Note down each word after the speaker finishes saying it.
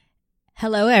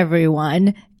Hello,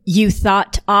 everyone. You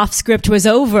thought Offscript was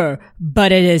over,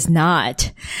 but it is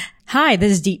not. Hi,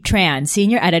 this is Deep Tran,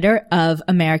 senior editor of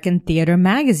American Theater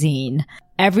magazine.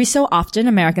 Every so often,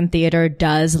 American Theater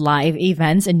does live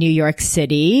events in New York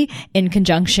City in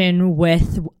conjunction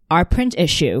with our print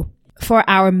issue. For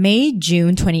our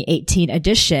May-June 2018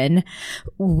 edition,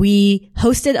 we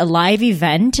hosted a live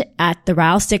event at the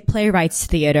Rowstick Playwrights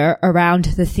Theater around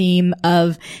the theme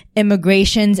of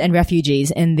immigrations and refugees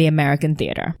in the American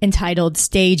theater, entitled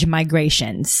Stage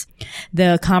Migrations.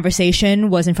 The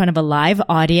conversation was in front of a live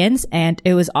audience, and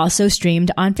it was also streamed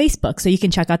on Facebook, so you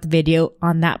can check out the video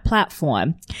on that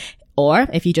platform. Or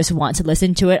if you just want to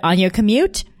listen to it on your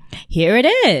commute, here it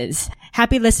is.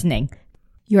 Happy listening.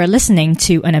 You are listening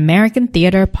to an American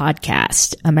Theater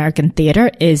podcast. American Theater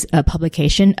is a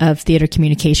publication of Theater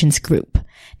Communications Group.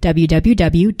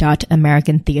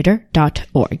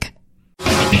 www.americantheater.org.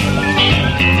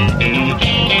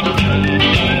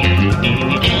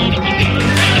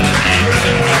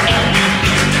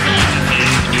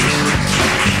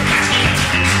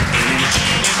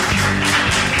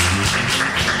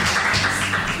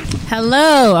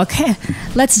 Hello. Okay,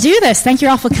 let's do this. Thank you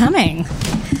all for coming.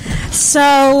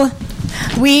 So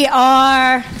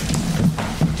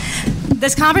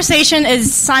this conversation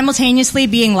is simultaneously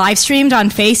being live streamed on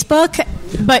Facebook,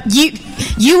 but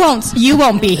you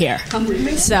won't be here.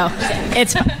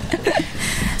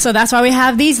 So that's why we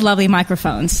have these lovely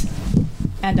microphones.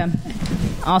 And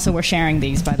also we're sharing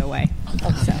these, by the way.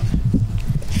 So.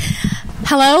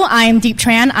 Hello, I am Deep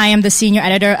Tran. I am the senior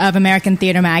editor of American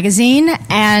Theater magazine.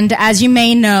 And as you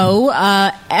may know,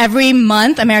 every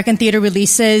month American Theater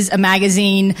releases a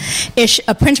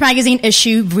print magazine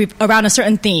issue around a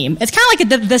certain theme. It's kind of like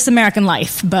This American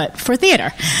Life, but for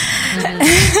theater.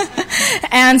 Mm-hmm.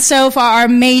 And so for our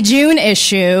May-June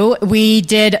issue, we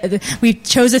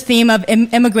chose a theme of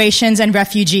immigrations and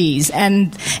refugees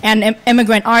and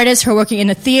immigrant artists who are working in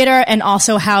the theater, and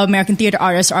also how American theater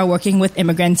artists are working with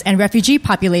immigrants and refugee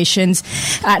populations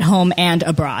at home and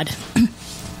abroad.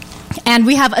 And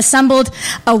we have assembled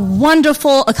a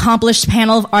wonderful, accomplished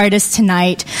panel of artists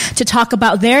tonight to talk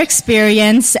about their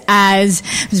experience as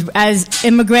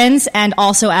immigrants and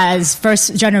also as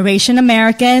first-generation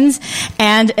Americans.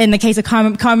 And in the case of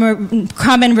Carmen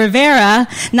Rivera,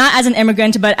 not as an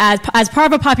immigrant, but as part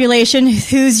of a population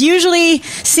who's usually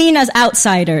seen as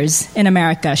outsiders in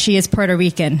America. She is Puerto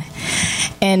Rican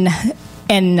in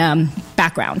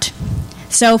background.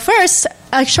 So first,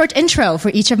 a short intro for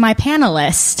each of my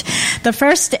panelists. The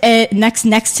first,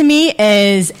 next to me,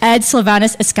 is Ed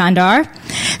Sylvanus Iskandar,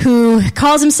 who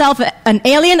calls himself an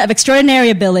alien of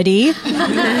extraordinary ability.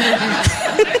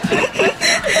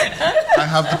 I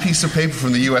have the piece of paper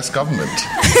from the U.S. government.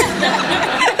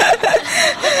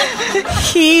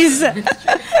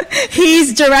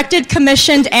 He's directed,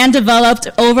 commissioned, and developed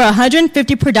over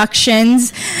 150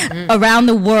 productions around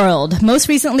the world. Most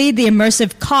recently, the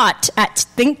immersive Caught at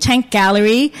Think Tank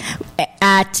Gallery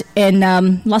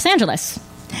in Los Angeles.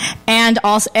 And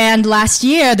last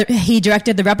year, he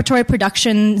directed the repertory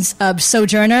productions of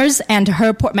Sojourners and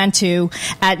Her Portmanteau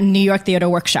at New York Theater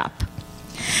Workshop.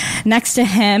 Next to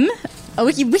him,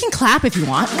 we can clap if you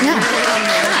want. Yeah.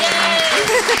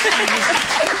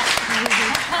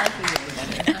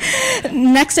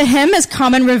 Next to him is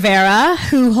Carmen Rivera,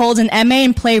 who holds an MA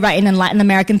in playwriting and Latin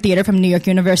American theater from New York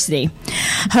University.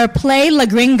 Her play La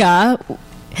Gringa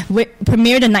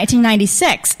premiered in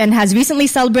 1996 and has recently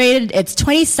celebrated its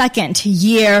 22nd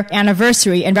year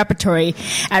anniversary in repertory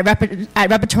at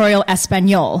Repertorio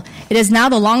Español. It is now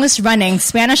the longest running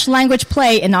Spanish language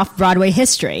play in off-Broadway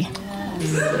history.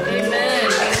 Yes. Amen.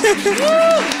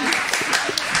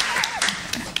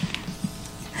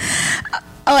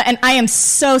 Oh, and I am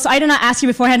so I did not ask you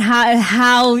beforehand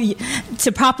how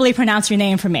to properly pronounce your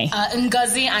name for me.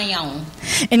 Ngozi Anyanwu.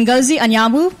 Ngozi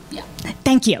Anyanwu? Yeah.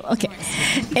 Thank you. Okay.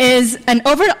 Is an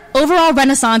overall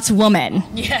Renaissance woman.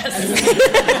 Yes.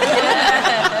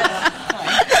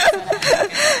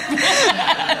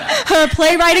 Her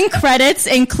playwriting credits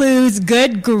includes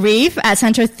Good Grief at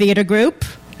Center Theater Group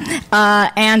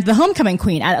and The Homecoming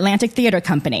Queen at Atlantic Theater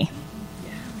Company.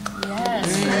 Yes.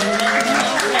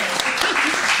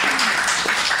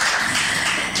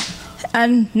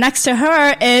 And next to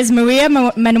her is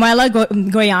Manuela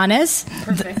Goyanes.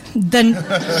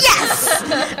 Yes!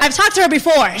 I've talked to her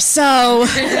before, so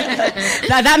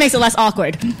that makes it less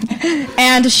awkward.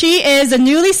 And she is a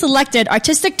newly selected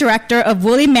artistic director of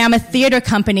Woolly Mammoth Theater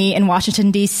Company in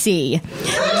Washington, D.C.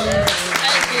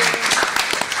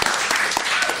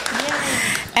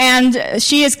 And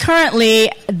she is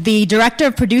currently the director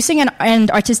of producing and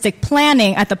artistic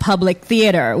planning at the Public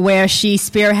Theater, where she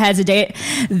spearheads a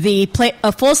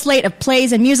full slate of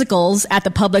plays and musicals at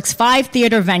the Public's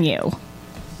 5-theater venue.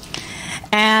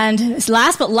 And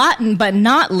last but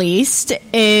not least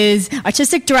is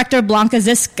artistic director Blanka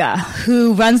Zizka,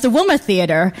 who runs the Wilma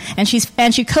Theater, and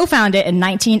she co-founded it in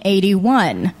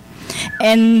 1981.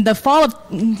 In the fall of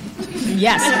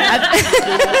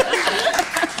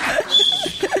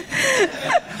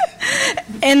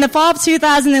In the fall of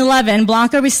 2011,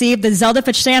 Blanka received the Zelda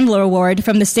Fitzchandler Award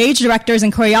from the Stage Directors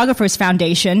and Choreographers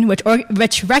Foundation,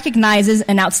 which recognizes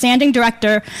an outstanding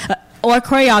director or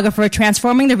choreographer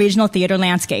transforming the regional theater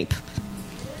landscape.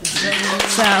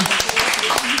 So,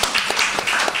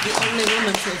 the only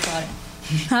woman so far.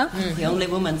 Huh? The only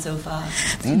woman so far.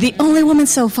 The only woman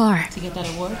so far. To get that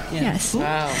award? Yeah. Yes.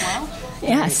 Wow.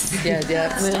 Yes. Yeah.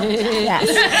 Yes.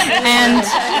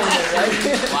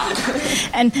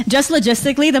 And just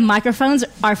logistically, the microphones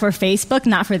are for Facebook,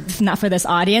 not for this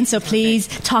audience. So please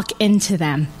talk into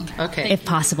them, if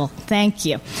possible. Thank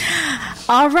you.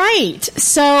 All right.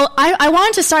 So I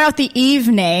wanted to start out the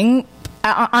evening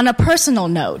on a personal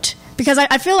note. Because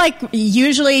I feel like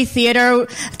usually theater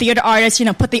artists,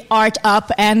 put the art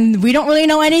up, and we don't really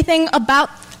know anything about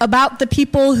the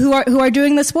people who are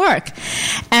doing this work.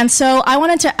 And so I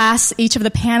wanted to ask each of the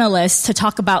panelists to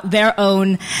talk about their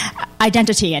own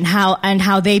identity and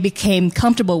how they became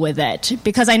comfortable with it.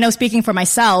 Because I know, speaking for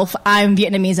myself, I'm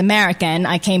Vietnamese American.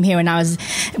 I came here when I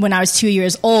was 2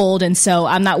 years old, and so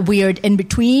I'm that weird in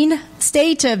between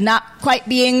state of not quite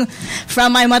being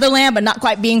from my motherland, but not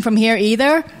quite being from here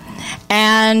either.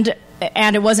 And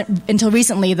it wasn't until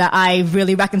recently that I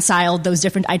really reconciled those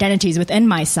different identities within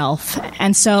myself.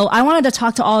 And so I wanted to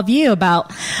talk to all of you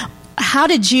about how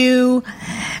did you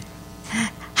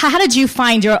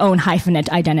find your own hyphenate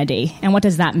identity, and what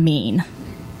does that mean?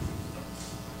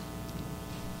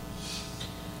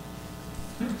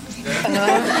 I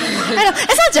know,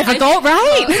 it's not difficult,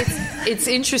 right? It's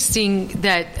interesting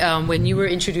that when you were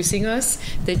introducing us,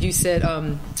 that you said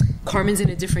Carmen's in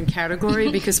a different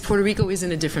category because Puerto Rico is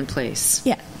in a different place.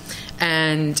 Yeah.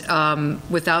 And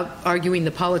without arguing the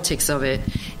politics of it,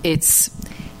 it's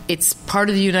part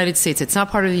of the United States. It's not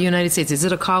part of the United States. Is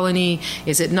it a colony?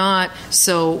 Is it not?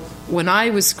 So when I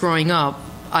was growing up,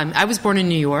 I was born in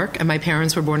New York, and my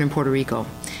parents were born in Puerto Rico.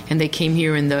 And they came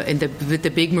here with the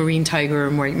big marine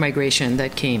tiger migration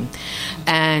that came.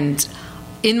 And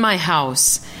in my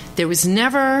house, there was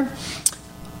never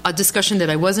a discussion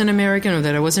that I wasn't American or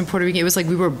that I wasn't Puerto Rican. It was like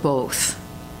we were both.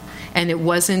 And it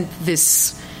wasn't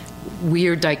this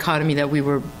weird dichotomy that we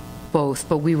were both,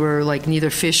 but we were like neither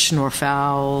fish nor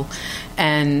fowl.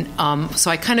 And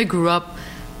so I kind of grew up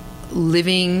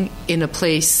living in a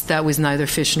place that was neither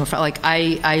fish nor fowl. Like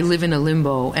I live in a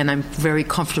limbo, and I'm very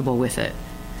comfortable with it.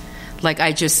 Like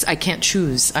I can't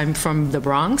choose. I'm from the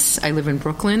Bronx. I live in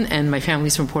Brooklyn, and my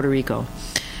family's from Puerto Rico.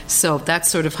 So that's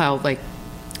sort of how like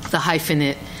the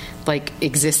hyphenate like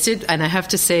existed. And I have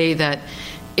to say that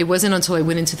it wasn't until I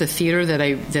went into the theater that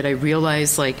I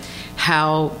realized like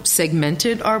how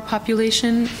segmented our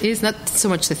population is. Not so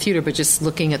much the theater, but just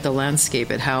looking at the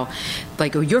landscape, at how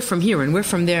like, oh, you're from here and we're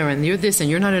from there and you're this and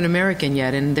you're not an American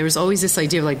yet. And there's always this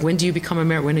idea of like, when do you become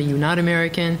American? When are you not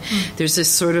American? There's this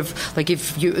sort of like,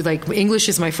 if you like, English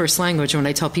is my first language. And when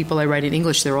I tell people I write in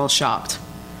English, they're all shocked.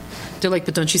 They're like,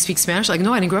 but don't you speak Spanish? Like,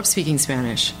 no, I didn't grow up speaking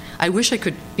Spanish. I wish I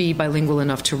could be bilingual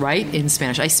enough to write in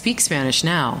Spanish. I speak Spanish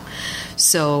now.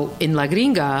 So in La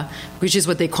Gringa, which is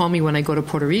what they call me when I go to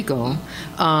Puerto Rico,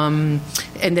 and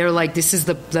they're like, this is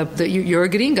you're a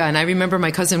gringa. And I remember my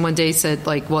cousin one day said,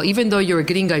 like, well, even though you're a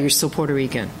gringa, you're still Puerto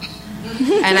Rican.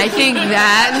 And I think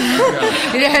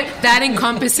that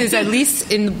encompasses, at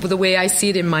least in the way I see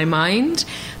it in my mind,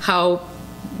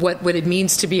 what it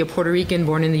means to be a Puerto Rican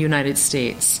born in the United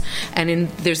States. And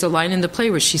there's a line in the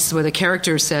play where the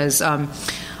character says, I'm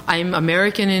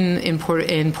American in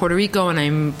Puerto Rico and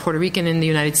I'm Puerto Rican in the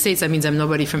United States. That means I'm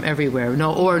nobody from everywhere.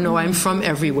 No, I'm from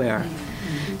everywhere.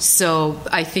 So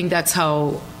I think that's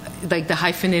how, like, the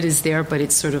hyphenate is there, but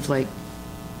it's sort of like,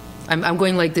 I'm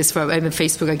going like this I'm on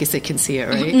Facebook. I guess they can see it,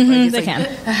 right? Mm-hmm, they can.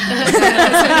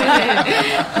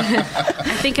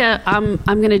 I think I'm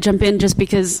going to jump in just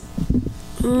because.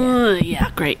 Yeah,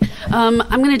 great. I'm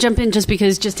going to jump in just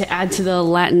to add to the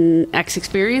Latinx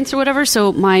experience or whatever.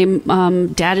 So my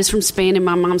dad is from Spain and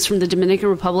my mom's from the Dominican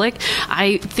Republic.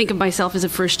 I think of myself as a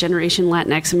first-generation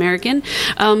Latinx American,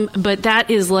 but that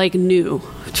is like new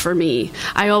for me.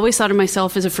 I always thought of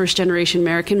myself as a first-generation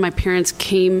American. My parents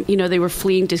came, they were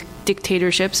fleeing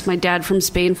dictatorships. My dad from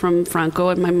Spain, from Franco,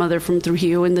 and my mother from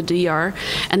Trujillo in the DR,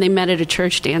 and they met at a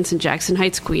church dance in Jackson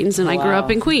Heights, Queens, and I grew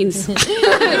up in Queens. So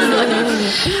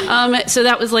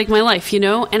that was like my life,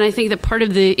 and I think that part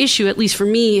of the issue, at least for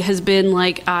me, has been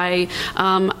like I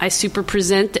super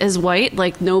present as white,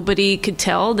 like nobody could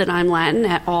tell that I'm Latin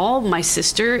at all. My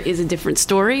sister is a different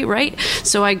story, right?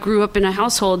 So I grew up in a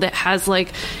household that has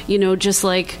just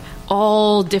like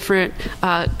all different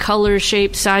colors,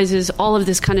 shapes, sizes, all of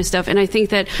this kind of stuff. And I think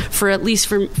that for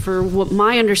what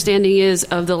my understanding is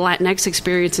of the Latinx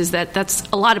experience is that that's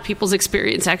a lot of people's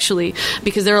experience, actually,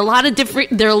 because there are a lot of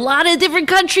different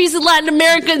countries in Latin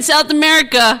America and South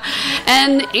America,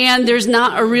 and there's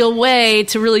not a real way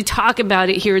to really talk about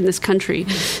it here in this country.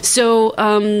 So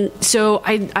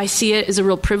I see it as a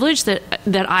real privilege that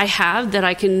I have, that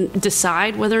I can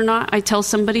decide whether or not I tell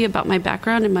somebody about my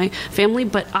background and my family.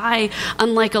 But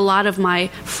unlike a lot of my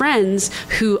friends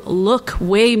who look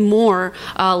way more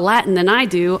Latin than I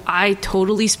do, I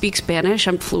totally speak Spanish.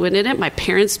 I'm fluent in it. My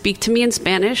parents speak to me in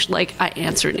Spanish. Like, I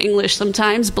answer in English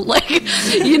sometimes, but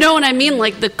you know what I mean?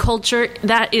 Like, the culture,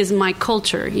 that is my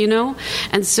culture,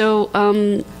 And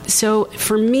so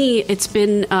for me, it's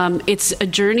been, it's a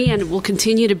journey, and it will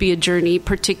continue to be a journey,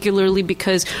 particularly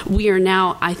because we are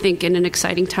now, I think, in an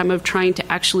exciting time of trying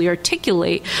to actually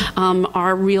articulate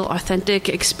our real, authentic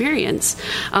experience,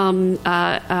 and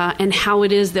how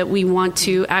it is that we want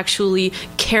to actually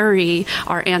carry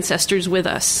our ancestors with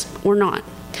us or not.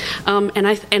 And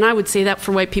I would say that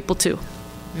for white people too.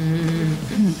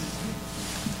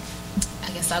 I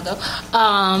guess I'll go.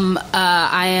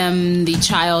 I am the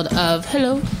child of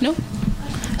Hello? No?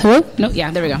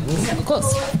 Yeah, there we go.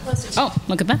 Close. Oh,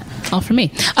 look at that. All for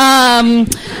me. I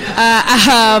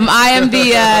am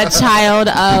the child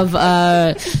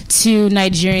of two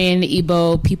Nigerian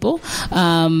Igbo people,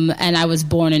 and I was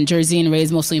born in Jersey and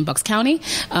raised mostly in Bucks County.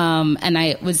 And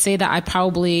I would say that I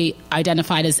probably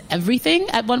identified as everything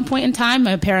at one point in time.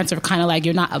 My parents are kind of like,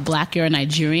 you're not a black, you're a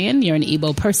Nigerian, you're an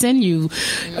Igbo person.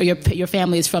 Your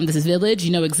family is from this village. You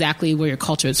know exactly where your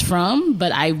culture is from.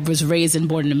 But I was raised and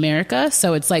born in America,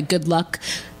 so it's like good luck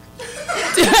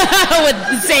with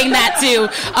saying that to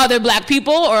other black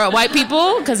people or white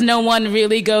people, because no one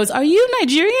really goes, are you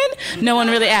Nigerian? No one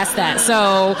really asked that.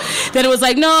 So then it was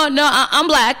like, no, I'm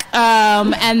black.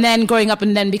 And then growing up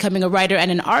and then becoming a writer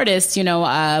and an artist,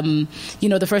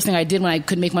 the first thing I did when I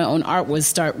could make my own art was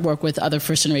start work with other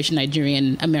first generation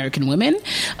Nigerian American women,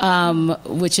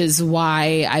 which is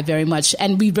why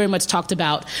we very much talked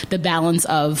about the balance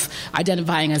of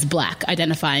identifying as black,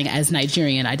 identifying as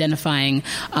Nigerian, identifying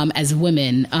as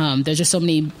women. There's just so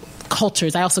many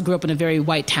cultures. I also grew up in a very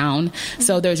white town,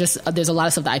 so there's a lot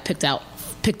of stuff that I picked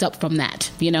up from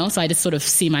that, So I just sort of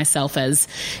see myself as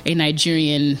a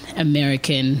Nigerian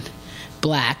American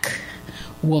black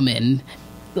woman,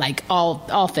 like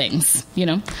all things,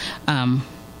 Yeah,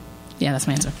 that's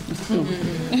my answer.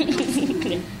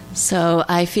 So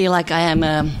I feel like I am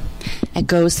a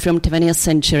ghost from 20th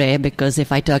century, because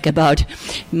if I talk about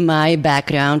my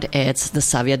background, it's the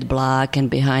Soviet bloc and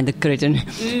behind the curtain,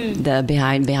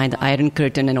 behind the Iron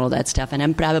Curtain and all that stuff. And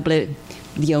I'm probably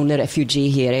the only refugee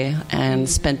here and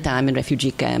spent time in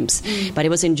refugee camps. But it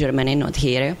was in Germany, not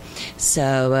here.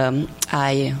 So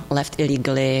I left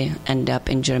illegally, ended up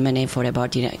in Germany for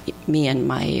about, me and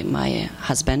my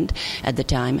husband at the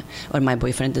time, or my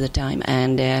boyfriend at the time,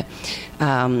 and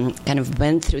kind of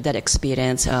went through that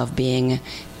experience of being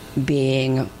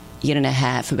year and a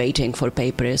half waiting for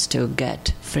papers to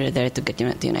get further to get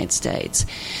to the United States.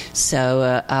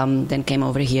 So then came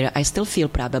over here. I still feel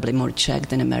probably more Czech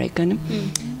than American.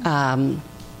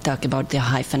 Talk about the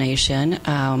hyphenation.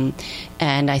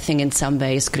 And I think in some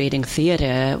ways creating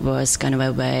theater was kind of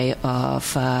a way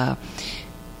of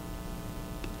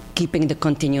keeping the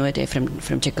continuity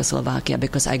from Czechoslovakia,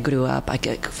 because I grew up,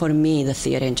 for me, the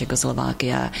theater in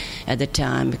Czechoslovakia at the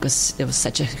time, because there was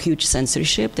such a huge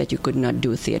censorship that you could not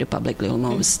do theater publicly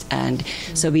almost. And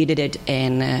so we did it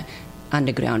in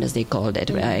underground, as they called it,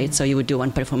 right? So you would do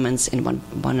one performance in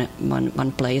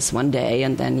one place one day,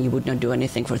 and then you would not do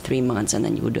anything for 3 months, and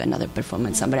then you would do another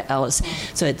performance somewhere else.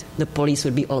 So the police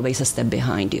would be always a step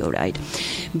behind you, right?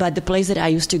 But the place that I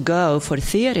used to go for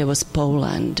theater was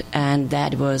Poland, and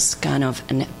that was kind of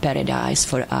a paradise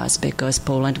for us because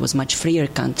Poland was much freer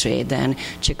country than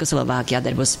Czechoslovakia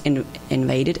that was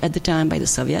invaded at the time by the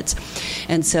Soviets.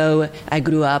 And so I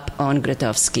grew up on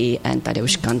Grotowski and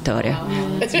Tadeusz Kantor. Wow.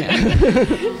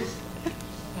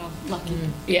 Lucky.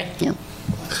 Yeah.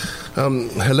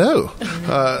 Hello.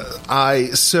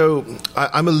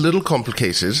 I'm a little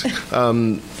complicated.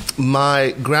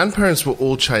 My grandparents were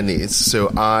all Chinese, so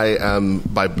I am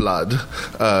by blood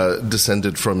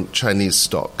descended from Chinese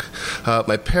stock.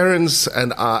 My parents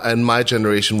and my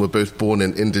generation were both born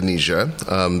in Indonesia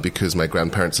because my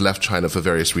grandparents left China for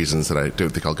various reasons that I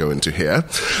don't think I'll go into here.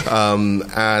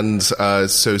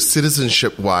 So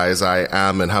citizenship-wise, I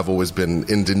am and have always been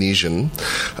Indonesian.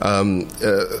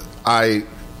 I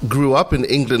grew up in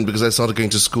England because I started going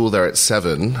to school there at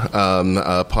 7,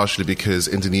 partially because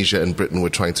Indonesia and Britain were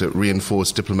trying to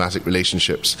reinforce diplomatic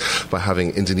relationships by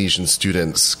having Indonesian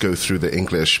students go through the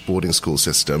English boarding school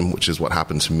system, which is what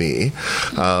happened to me.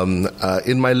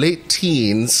 In my late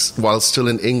teens, while still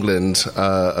in England,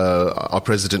 our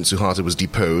president Suharto was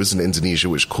deposed in Indonesia,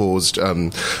 which caused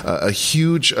a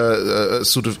huge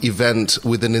sort of event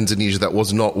within Indonesia that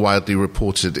was not widely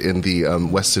reported in the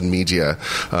Western media,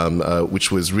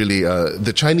 which was really,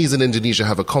 the Chinese in Indonesia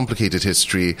have a complicated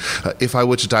history. If I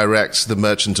were to direct The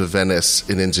Merchant of Venice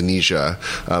in Indonesia,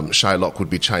 Shylock would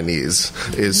be Chinese,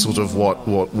 is sort of what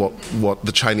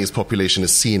the Chinese population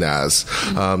is seen as.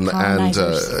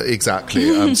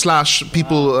 Exactly. Slash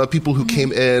people who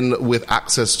came in with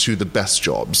access to the best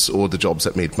jobs or the jobs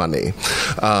that made money.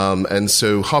 And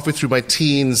so halfway through my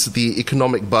teens, the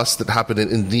economic bust that happened in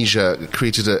Indonesia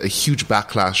created a huge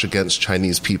backlash against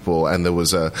Chinese people, and there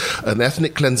was an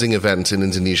ethnic cleansing event in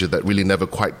Indonesia that really never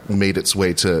quite made its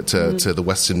way to the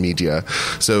Western media.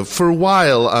 So for a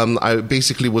while, I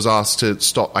basically was asked to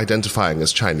stop identifying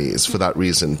as Chinese for that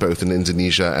reason, both in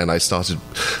Indonesia, and I started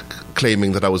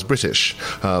claiming that I was British,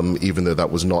 even though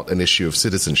that was not an issue of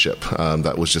citizenship.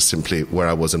 That was just simply where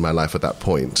I was in my life at that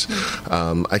point.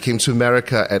 I came to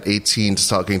America at 18 to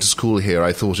start going to school here.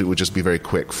 I thought it would just be very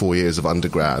quick, 4 years of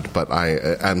undergrad, but I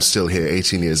am still here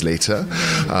 18 years later.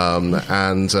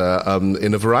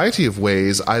 In a variety of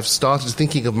ways, I've started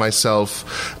thinking of myself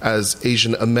as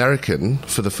Asian American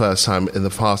for the first time in the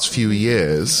past few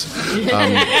years,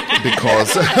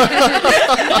 because...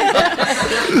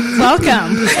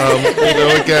 Welcome.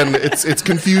 Although again, it's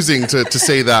confusing to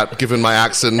say that given my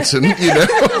accent and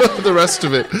the rest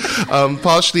of it.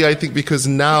 Partially, I think because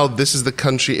now this is the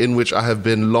country in which I have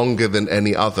been longer than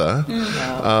any other.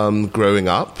 Growing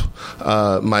up,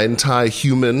 my entire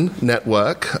human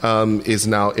network is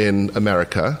now in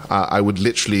America. I would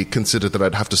literally consider that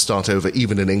I'd have to start over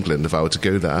even in England if I were to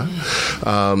go there.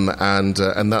 And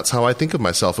that's how I think of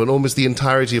myself. And almost the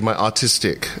entirety of my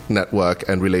artistic network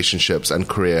and relationships and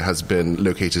career has been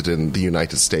located in the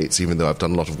United States, even though I've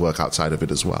done a lot of work outside of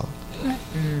it as well.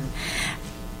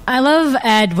 I love,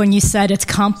 Ed, when you said it's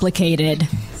complicated.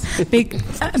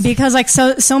 Because like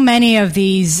so many of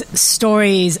these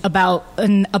stories about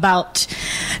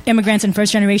immigrants and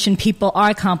first generation people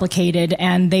are complicated,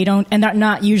 and they're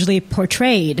not usually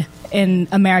portrayed in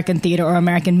American theater or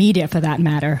American media for that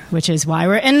matter, which is why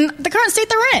we're in the current state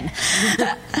that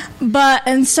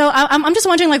we're in. So I'm just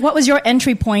wondering, like, what was your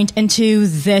entry point into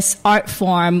this art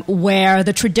form where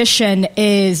the tradition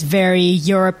is very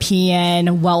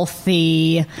European,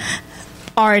 wealthy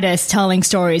artists telling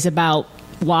stories about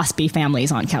waspy families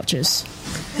on couches?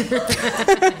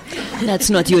 That's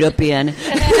not European.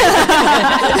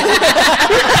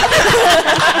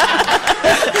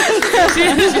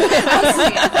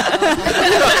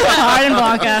 Pardon,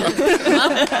 Blanka.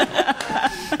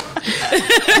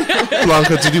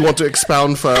 Blanka, did you want to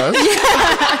expound first?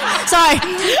 Sorry.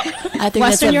 I think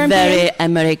Western that's a very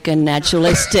American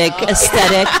naturalistic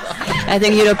aesthetic. I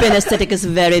think European aesthetic is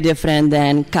very different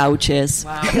than couches.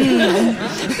 Wow.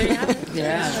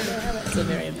 Yeah. That's a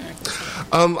very American.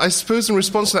 I suppose in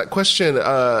response to that question,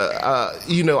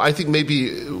 I think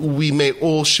maybe we may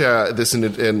all share this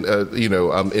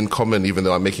in common, even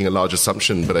though I'm making a large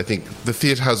assumption. But I think the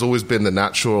theatre has always been the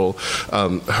natural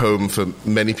home for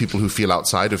many people who feel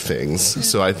outside of things.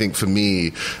 So I think for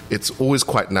me, it's always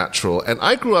quite natural. And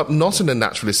I grew up not in a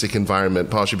naturalistic environment,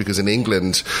 partially because in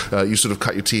England, you sort of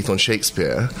cut your teeth on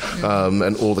Shakespeare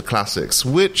and all the classics,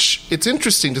 which it's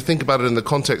interesting to think about it in the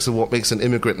context of what makes an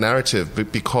immigrant narrative,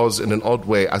 because in an odd odd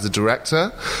way as a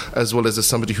director, as well as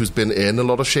somebody who's been in a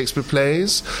lot of Shakespeare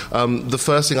plays. The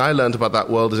first thing I learned about that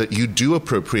world is that you do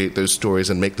appropriate those stories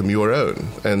and make them your own.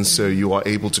 And so you are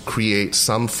able to create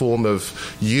some form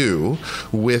of you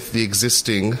with the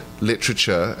existing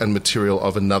literature and material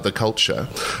of another culture.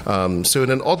 So in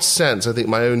an odd sense, I think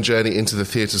my own journey into the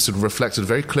theatre sort of reflected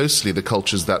very closely the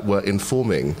cultures that were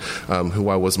informing who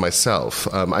I was myself.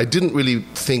 I didn't really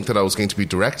think that I was going to be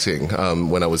directing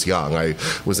when I was young. I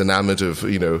was enamored of,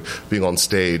 being on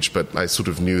stage, but I sort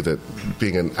of knew that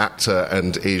being an actor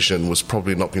and Asian was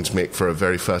probably not going to make for a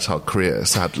very fertile career,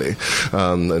 sadly.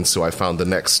 And so I found the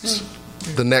next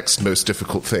most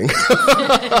difficult thing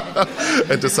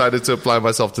and decided to apply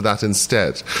myself to that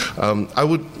instead. I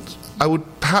would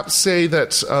perhaps say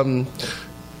that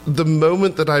the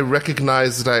moment that I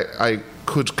recognized that I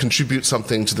could contribute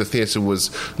something to the theatre was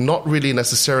not really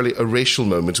necessarily a racial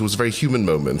moment. It was a very human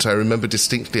moment. I remember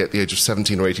distinctly at the age of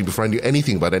 17 or 18, before I knew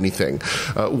anything about anything,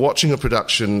 watching a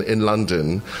production in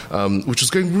London, which was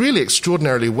going really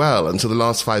extraordinarily well until the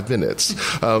last 5 minutes.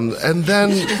 And then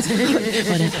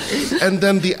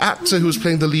the actor who was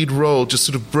playing the lead role just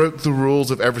sort of broke the rules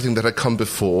of everything that had come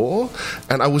before.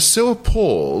 And I was so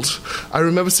appalled. I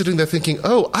remember sitting there thinking,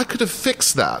 oh, I could have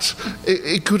fixed that.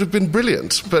 It could have been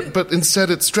brilliant. But instead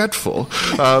it's dreadful.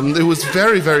 It was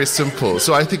very, very simple.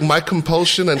 So I think my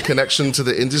compulsion and connection to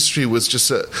the industry was just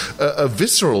a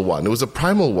visceral one. It was a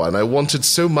primal one. I wanted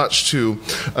so much to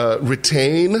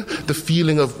retain the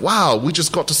feeling of, wow, we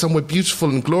just got to somewhere beautiful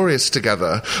and glorious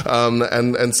together.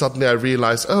 And suddenly I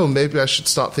realized, oh, maybe I should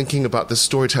start thinking about this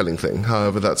storytelling thing,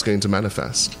 however that's going to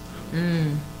manifest.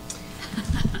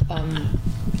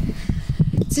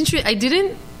 It's interesting. I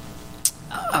didn't...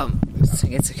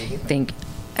 it's okay. Think.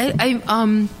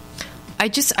 I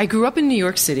grew up in New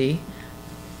York City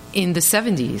in the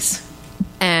 70s,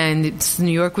 and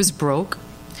New York was broke,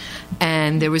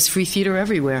 and there was free theater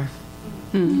everywhere.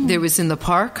 Mm-hmm. There was in the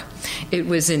park. It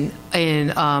was in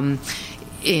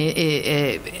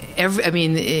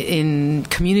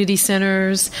community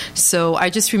centers. So I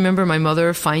just remember my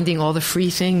mother finding all the free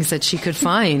things that she could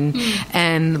find,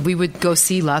 and we would go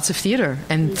see lots of theater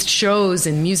and shows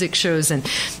and music shows. And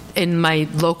in my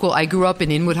local, I grew up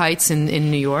in Inwood Heights in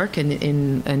New York and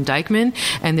in Dykeman,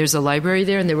 and there's a library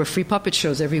there, and there were free puppet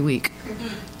shows every week.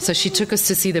 So she took us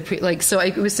to see so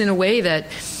it was in a way that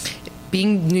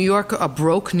being New York, a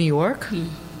broke New York,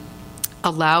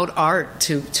 allowed art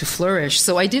to flourish.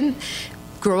 So I didn't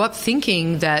grow up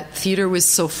thinking that theater was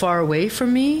so far away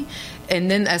from me. And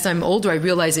then as I'm older, I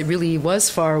realized it really was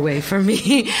far away from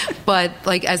me. But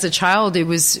like as a child, it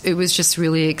was just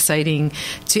really exciting.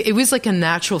 It was like a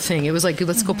natural thing. It was like,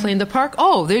 let's go play in the park.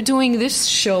 Oh, they're doing this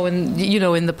show in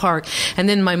the park. And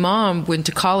then my mom went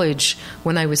to college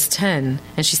when I was 10,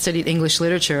 and she studied English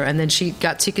literature. And then she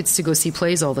got tickets to go see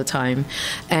plays all the time.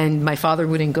 And my father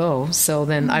wouldn't go. So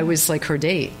then I was like her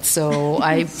date. So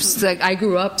I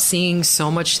grew up seeing so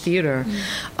much theater.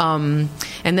 And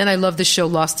then I loved the show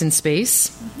Lost in Space.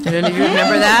 I don't know if you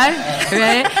remember that,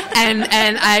 right?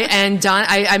 And Don,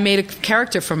 I made a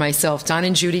character for myself. Don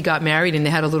and Judy got married, and they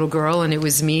had a little girl, and it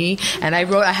was me. And I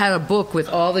had a book with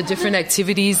all the different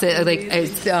activities that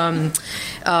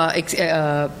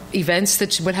events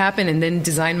that would happen, and then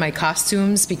designed my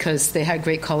costumes because they had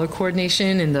great color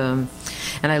coordination and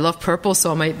I love purple,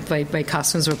 so my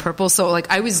costumes were purple. So like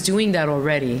I was doing that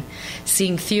already,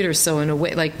 seeing theater. So in a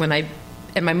way, like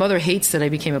and my mother hates that I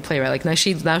became a playwright. Like now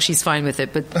she's fine with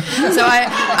it. But so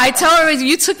I tell her,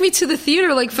 you took me to the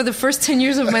theater like for the first 10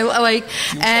 years of my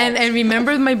life, and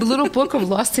remember my little book of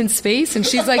Lost in Space, and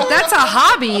she's like, that's a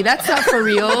hobby, that's not for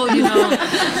real,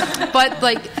 But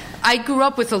like I grew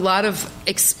up with a lot of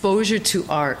exposure to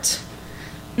art,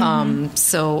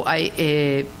 so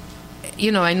I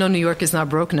know New York is not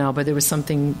broke now, but there was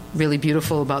something really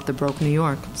beautiful about the broke New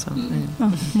York. So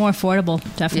more affordable,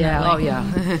 definitely. Yeah. Oh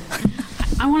yeah.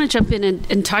 I want to jump in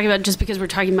and talk about, just because we're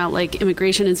talking about like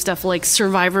immigration and stuff, like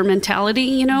survivor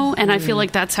mentality, and I feel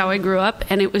like that's how I grew up.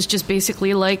 And it was just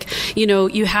basically like,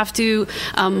 you have to,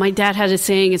 my dad had a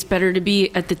saying, it's better to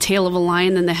be at the tail of a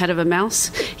lion than the head of a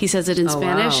mouse. He says it in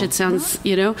Spanish. Wow. It sounds,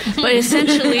 but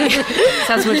essentially it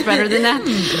sounds much better than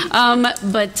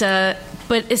that.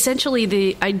 But essentially,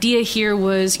 the idea here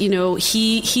was,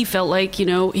 he felt like,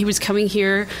 he was coming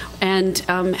here and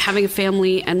having a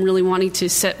family and really wanting to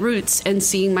set roots, and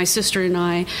seeing my sister and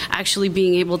I actually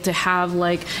being able to have,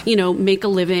 make a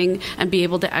living and be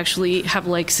able to actually have,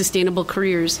 sustainable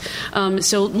careers.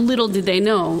 So little did they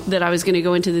know that I was going to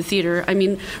go into the theater. I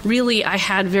mean, really, I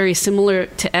had very similar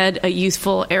to Ed, a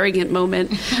youthful, arrogant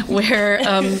moment where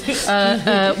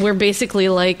basically,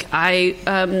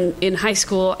 in high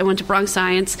school, I went to Bronx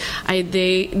science.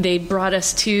 They brought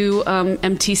us to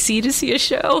MTC to see a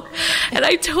show, and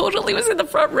I totally was in the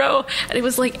front row, and it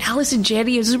was like Alice and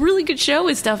Janney. It was a really good show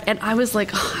and stuff, and I was like,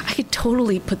 oh, I could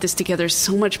totally put this together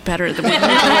so much better than what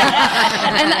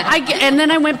and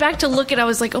then I went back to look, and I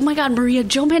was like, oh my God, Maria,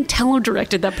 Joe Mantello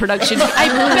directed that production.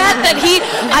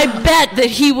 I bet that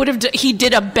he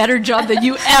did a better job than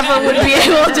you ever would be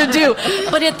able to do.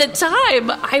 But at the time,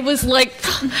 I was like,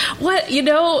 what,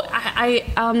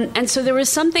 and so there was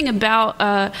something about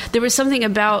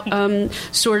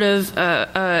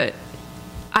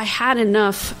I had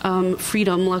enough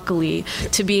freedom, luckily,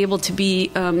 to be able to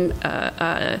be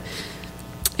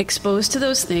exposed to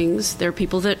those things. There are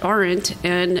people that aren't,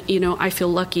 and I feel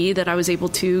lucky that I was able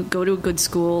to go to a good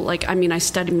school. I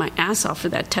studied my ass off for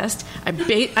that test. I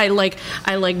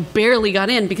barely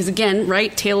got in because, again,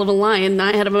 right, tail of a lion,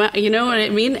 not head of a, you know what I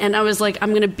mean? And I was like,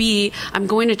 I'm going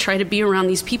to try to be around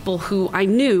these people who I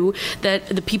knew that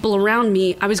the people around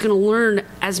me, I was going to learn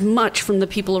as much from the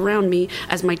people around me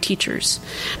as my teachers.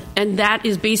 And that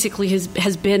is basically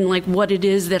has been like what it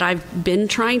is that I've been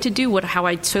trying to do, how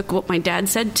I took what my dad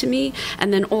said to me,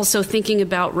 and then also thinking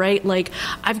about, right, like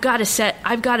I've got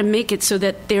to make it so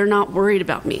that they're not worried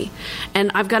about me,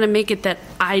 and I've got to make it that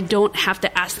I don't have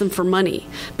to ask them for money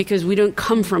because we don't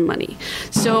come from money.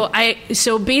 So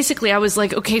basically I was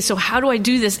like, okay, so how do I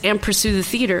do this and pursue the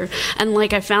theater? And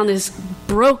like I found this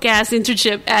broke ass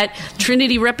internship at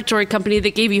Trinity Repertory Company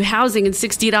that gave you housing and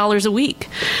 $60 a week,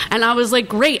 and I was like,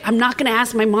 great, I'm not going to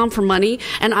ask my mom for money,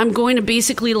 and I'm going to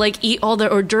basically like eat all the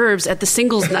hors d'oeuvres at the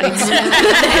singles nights, and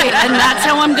that's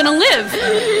how I'm going to live.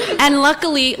 And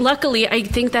luckily, I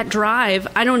think that drive,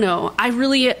 I don't know,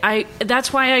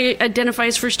 that's why I identify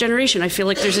as first generation. I feel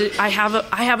like I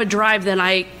have a drive that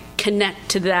I connect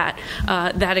to that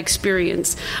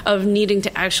experience of needing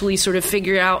to actually sort of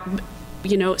figure out,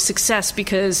 success,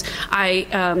 because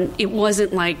it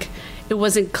wasn't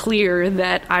clear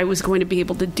that I was going to be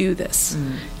able to do this.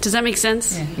 Does that make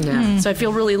sense? Yeah. So I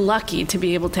feel really lucky to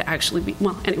be able to actually be.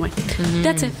 Well, anyway,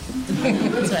 that's it.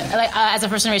 That's right. As a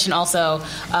first generation, also,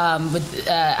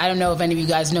 I don't know if any of you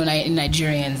guys know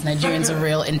Nigerians. Nigerians are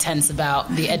real intense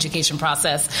about the education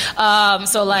process. I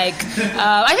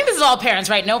think this is all parents,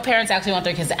 right? No parents actually want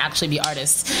their kids to actually be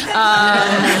artists.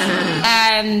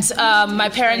 And my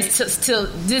parents, till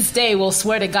this day, will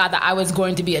swear to God that I was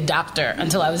going to be a doctor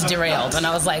until I was derailed. And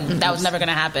I was like, that was never going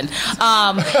to happen. And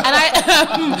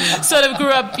I sort of grew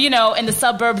up, in the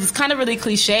suburbs. It's kind of really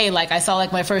cliche. Like, I saw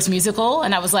like my first musical,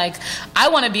 and I was like, I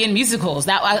want to be in musicals.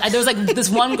 There was like this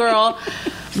one girl,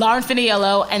 Lauren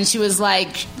Finiello, and she was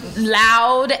like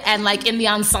loud and like in the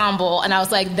ensemble, and I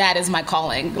was like, that is my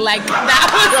calling. Like, that was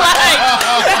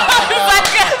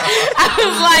I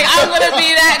was like, I'm gonna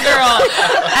be that girl.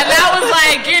 And that was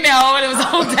like, and it was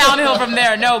all downhill from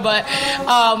there. No, but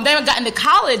then I got into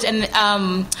college, and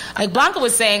like Blanka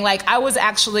was saying, like I was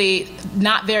actually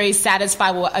not very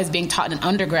satisfied with what I was being taught in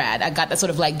undergrad. I got that sort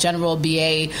of like general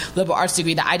BA liberal arts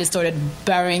degree that I just started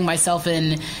burying myself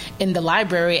in the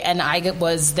library, and I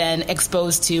was then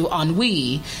exposed to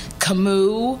ennui,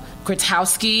 Camus,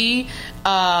 Grotowski,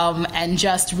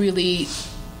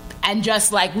 and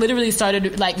just like literally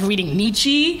started like reading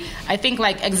Nietzsche. I think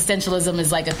like existentialism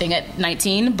is like a thing at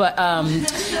 19, but and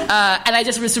I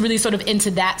just was really sort of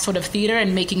into that sort of theater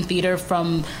and making theater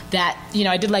from that.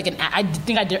 I did like I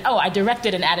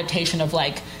directed an adaptation of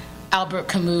like Albert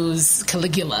Camus'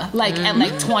 Caligula, like at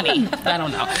like 20. I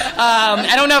don't know.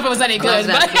 I don't know if it was any good,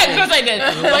 but of course I did.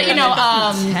 But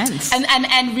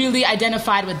and really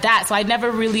identified with that. So I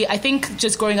never really. I think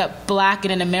just growing up Black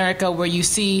and in America, where you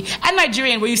see, and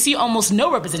Nigerian, where you see almost no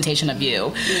representation of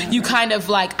you, you kind of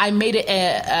like. I made it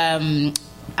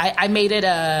I made it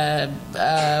a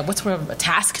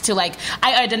task to like.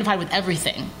 I identified with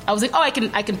everything. I was like, I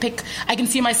can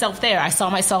see myself there. I saw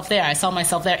myself there.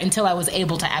 Until I was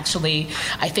able to actually,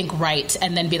 I think, write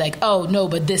and then be like, oh no,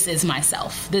 but this is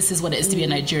myself. This is what it is to be a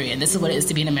Nigerian. This is what it is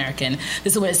to be an American.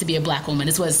 This is what it is to be a Black woman.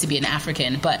 This is what it is to be an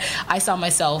African. But I saw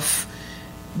myself,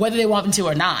 whether they want me to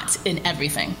or not, in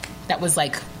everything. That was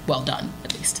like well done,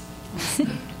 at least.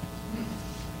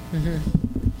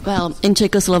 Well, in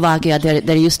Czechoslovakia,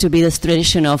 there used to be this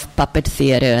tradition of puppet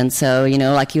theater, and so,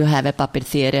 like you have a puppet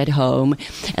theater at home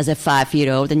as a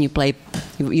 5-year-old, and you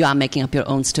are making up your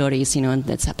own stories, and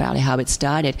that's apparently how it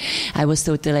started. I was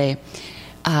totally,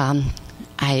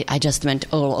 I just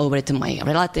went all over to my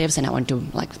relatives, and I wanted to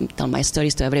like tell my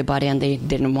stories to everybody, and they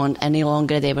didn't want any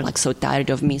longer. They were like so tired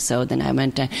of me. So then I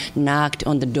went and knocked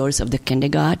on the doors of the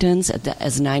kindergartens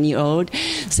as a 9-year-old,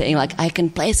 saying like, I can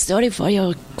play a story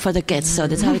for the kids. So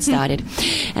that's how it started.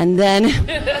 And then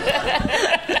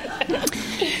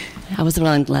I was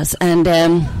relentless. And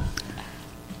then,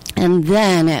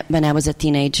 when I was a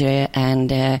teenager,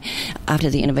 and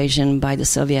after the invasion by the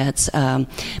Soviets,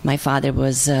 my father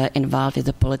was involved with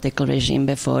the political regime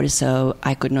before, so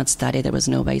I could not study. There was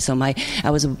no way. So I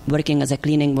was working as a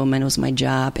cleaning woman. It was my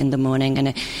job in the morning,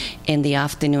 and in the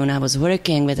afternoon, I was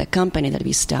working with a company that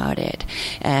we started,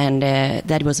 and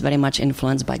that was very much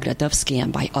influenced by Grotowski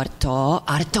and by Artaud.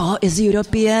 Artaud is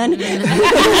European,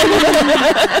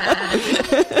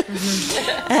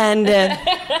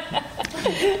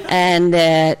 and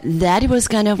that was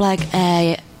kind of like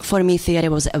for me, theater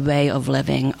was a way of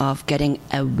living, of getting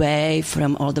away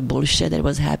from all the bullshit that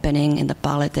was happening in the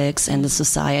politics and the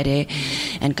society,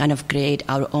 and kind of create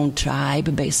our own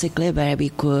tribe, basically, where we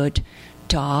could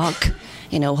talk.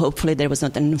 Hopefully there was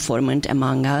not an informant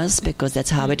among us, because that's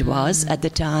how it was at the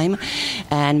time.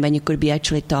 And when you could be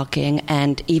actually talking,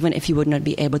 and even if you would not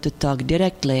be able to talk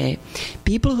directly,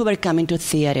 people who were coming to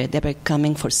theater, they were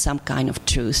coming for some kind of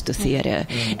truth to theater.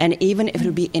 And even if it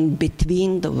would be in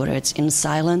between the words, in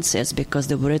silences, because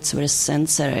the words were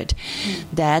censored,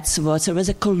 that's what, there was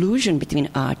a collusion between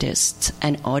artists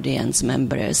and audience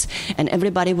members. And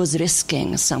everybody was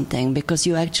risking something, because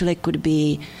you actually could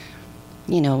be,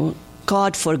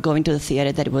 caught for going to the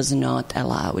theater that was not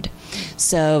allowed.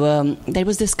 So there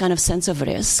was this kind of sense of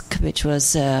risk, which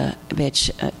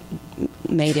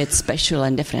made it special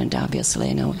and different,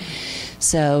 obviously,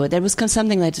 So there was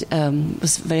something that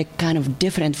was very kind of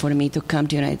different for me to come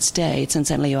to the United States, and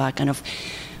suddenly you are kind of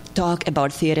talk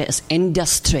about theater as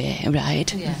industry,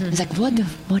 right? Yeah. It's like,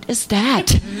 what is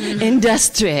that?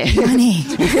 Industry. Money.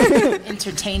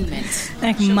 Entertainment.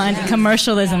 Like money,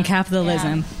 commercialism,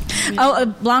 capitalism. Yeah.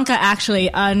 Oh, Blanka, actually,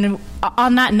 on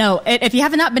that note, if you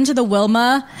have not been to the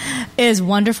Wilma, it is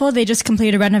wonderful. They just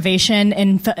completed a renovation.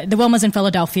 The Wilma's in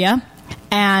Philadelphia,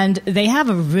 and they have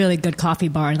a really good coffee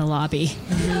bar in the lobby,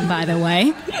 by the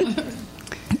way.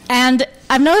 And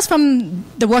I've noticed from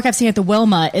the work I've seen at the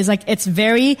Wilma is like it's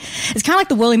kind of like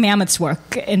the Woolly Mammoth's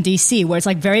work in DC, where it's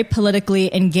like very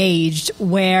politically engaged,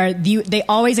 where they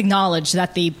always acknowledge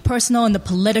that the personal and the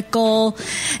political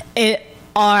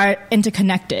are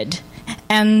interconnected.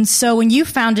 And so when you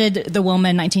founded the Wilma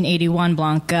in 1981,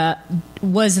 Blanka,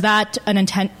 was that an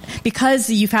intent, because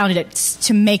you founded it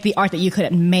to make the art that you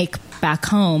couldn't make back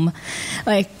home,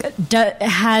 like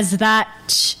has that...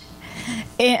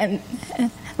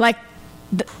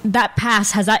 that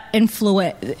past, has that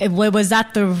influence? Was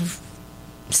that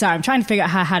sorry, I'm trying to figure out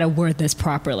how to word this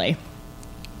properly.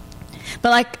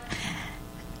 But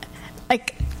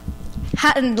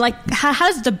how's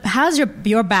your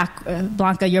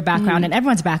Blanka, your background and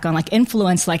everyone's background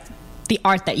influence the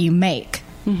art that you make?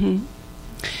 Mm-hmm.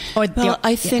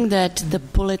 I think that the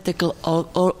political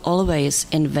always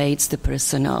invades the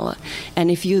personal, and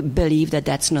if you believe that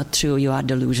that's not true, you are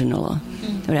delusional,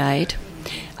 right?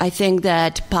 I think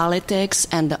that politics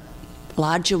and the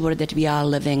larger world that we are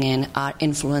living in are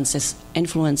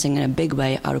influencing in a big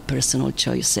way our personal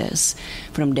choices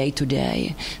from day to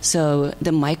day. So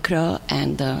the micro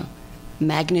and the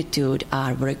magnitude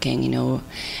are working,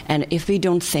 and if we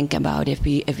don't think about it,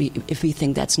 if we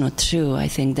think that's not true, I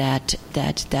think that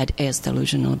is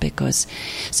delusional. Because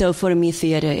so for me,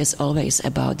 theater is always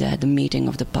about the meeting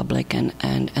of the public and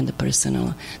the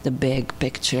personal, the big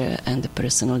picture and the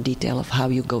personal detail of how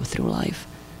you go through life,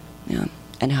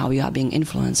 and how you are being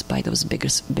influenced by those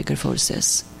bigger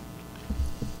forces.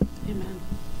 Amen.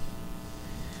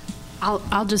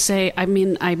 I'll just say,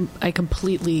 I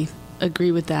completely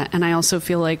agree with that. And I also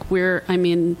feel like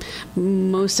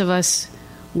most of us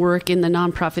work in the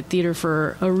nonprofit theater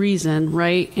for a reason,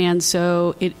 right? And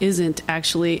so it isn't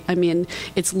actually,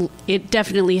 it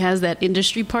definitely has that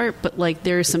industry part, but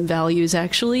there are some values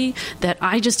actually that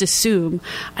I just assume,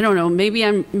 I don't know, maybe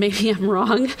I'm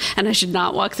wrong and I should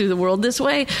not walk through the world this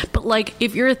way, but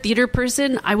if you're a theater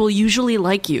person, I will usually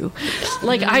like you.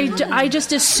 I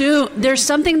just assume, there's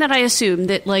something that I assume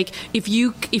that if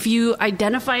you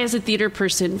identify as a theater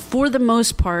person, for the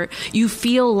most part, you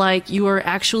feel like you are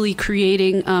actually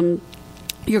creating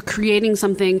you're creating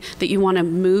something that you want to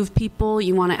move people.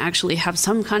 You want to actually have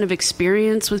some kind of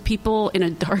experience with people in a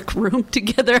dark room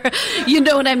together. You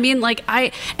know what I mean?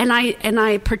 I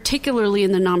particularly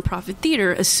in the nonprofit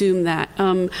theater assume that.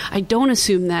 I don't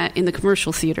assume that in the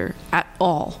commercial theater at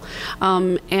all.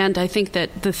 And I think that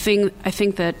to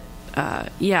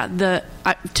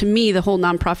me, the whole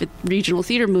nonprofit regional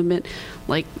theater movement,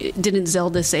 didn't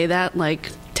Zelda say that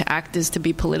 10 to act is to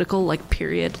be political, like,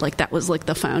 period. Like, that was like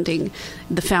the founding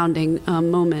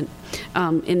moment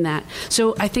in that.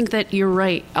 So I think that you're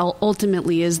right,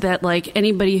 ultimately, is that, like,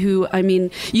 anybody who, I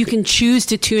mean, you can choose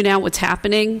to tune out what's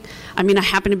happening. I mean, I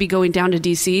happen to be going down to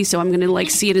DC, so I'm going to, like,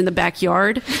 see it in the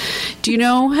backyard. Do you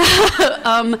know?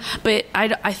 But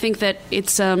I think that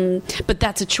it's, but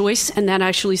that's a choice, and that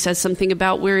actually says something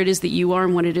about where it is that you are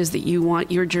and what it is that you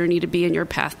want your journey to be and your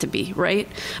path to be, right?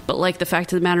 But, like, the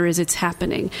fact of the matter is it's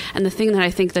happening. And the thing that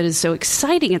I think that is so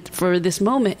exciting for this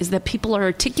moment is that people are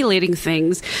articulating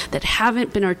things that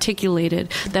haven't been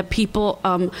articulated, that people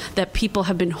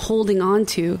have been holding on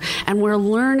to, and we're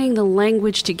learning the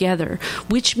language together,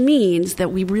 which means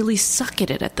that we really suck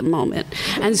at it at the moment.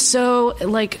 And so,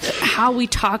 like, how we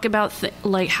talk about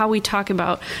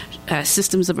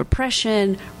systems of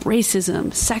oppression,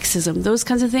 racism, sexism, those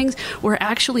kinds of things, we're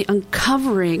actually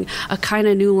uncovering a kind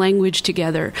of new language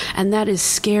together, and that is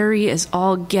scary as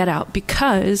all get out,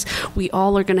 because we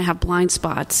all are going to have blind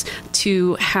spots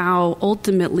to how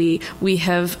ultimately we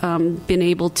have been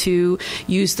able to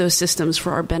use those systems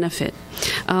for our benefit.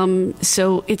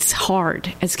 So it's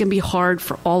hard. It's going to be hard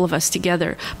for all of us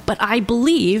together. But I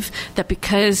believe that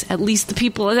because at least the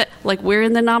people that, like, we're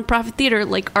in the nonprofit theater,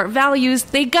 like, our values,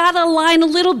 they got to align a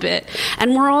little bit.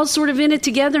 And we're all sort of in it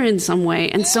together in some way.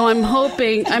 And so I'm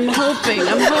hoping, but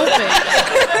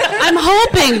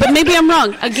maybe I'm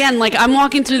wrong. Again, like, I'm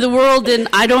walking through the world and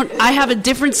I have a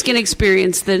different skin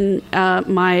experience than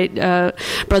my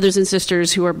brothers and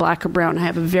sisters who are black or brown. I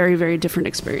have a very, very different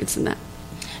experience than that.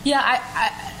 Yeah,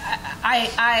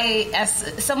 I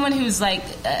as someone who's like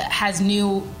has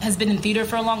been in theater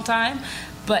for a long time,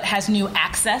 but has new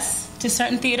access to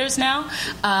certain theaters now,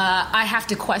 I have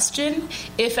to question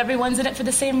if everyone's in it for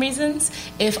the same reasons,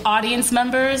 if audience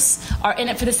members are in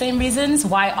it for the same reasons.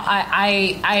 Why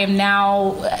I am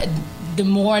now, the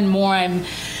more and more I'm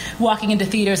walking into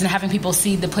theaters and having people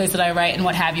see the plays that I write and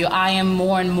what have you, I am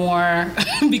more and more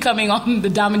becoming on the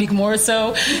Dominique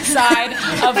Morisseau side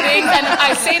of things. And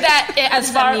I say that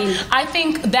as far, I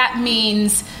think that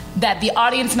means that the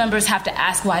audience members have to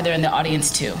ask why they're in the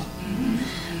audience too.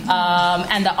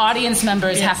 And the audience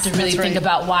members have to really think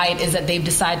about why it is that they've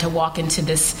decided to walk into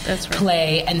this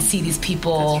play and see these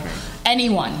people,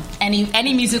 anyone,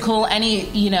 any musical, and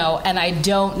I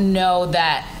don't know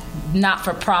that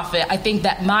not-for-profit, I think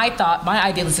that my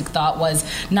idealistic thought was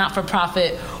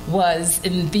not-for-profit was,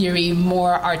 in theory,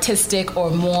 more artistic or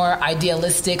more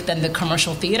idealistic than the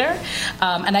commercial theater.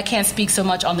 And I can't speak so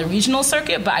much on the regional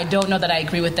circuit, but I don't know that I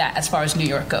agree with that as far as New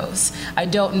York goes. I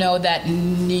don't know that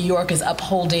New York is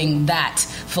upholding that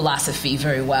philosophy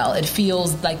very well. It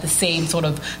feels like the same sort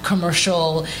of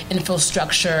commercial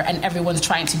infrastructure, and everyone's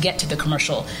trying to get to the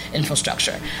commercial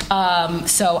infrastructure.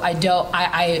 So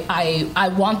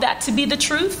I want that to be the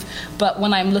truth, but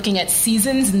when I'm looking at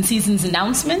seasons and seasons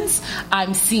announcements,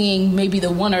 I'm seeing maybe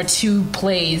the one or two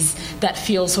plays that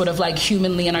feel sort of like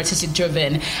humanly and artistic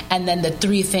driven, and then the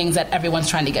three things that everyone's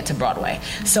trying to get to Broadway.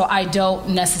 So I don't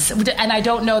necessarily, and I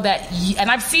don't know that,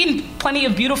 and I've seen plenty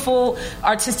of beautiful,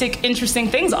 artistic, interesting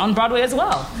things on Broadway as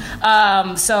well.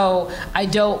 So I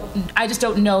just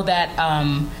don't know that.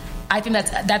 I think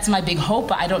that's my big hope,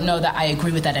 but I don't know that I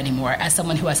agree with that anymore. As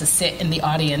someone who has to sit in the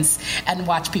audience and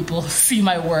watch people see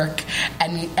my work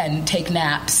and take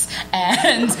naps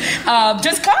and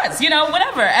just cause,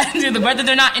 whatever. And whether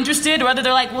they're not interested or whether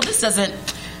they're like, well,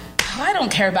 I don't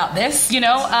care about this,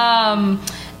 And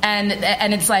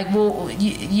it's like, well,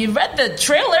 you read the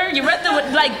trailer, you read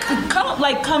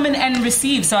the come in and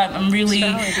receive. So I'm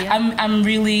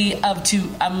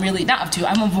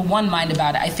of one mind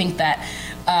about it. I think that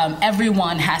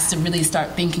everyone has to really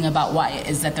start thinking about why it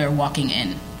is that they're walking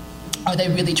in. Are they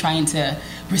really trying to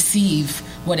receive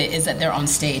what it is that they're on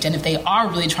stage? And if they are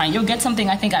really trying, you'll get something,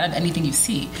 I think, out of anything you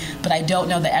see. But I don't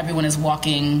know that everyone is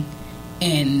walking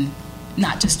in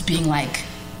not just being like,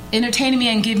 entertain me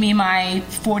and give me my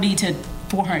 $40 to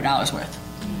 $400 worth.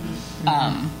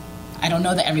 I don't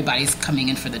know that everybody's coming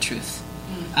in for the truth.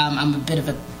 I'm a bit of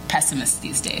a pessimist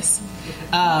these days.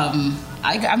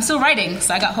 I'm still writing,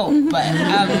 so I got hope, but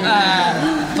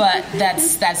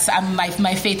that's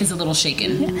my faith is a little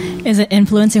shaken. Is it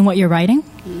influencing what you're writing?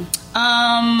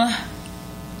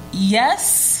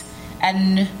 Yes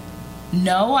and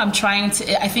no. I'm trying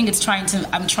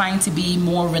to be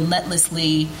more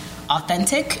relentlessly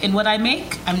authentic in what I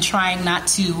make. I'm trying not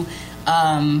to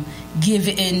give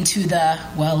in to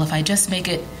if I just make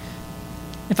it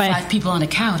 5 people on a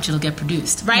couch, it'll get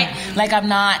produced, right? Yeah. Like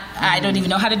I don't even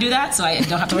know how to do that, so I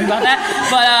don't have to worry about that.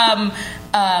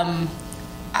 But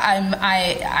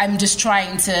I'm just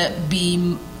trying to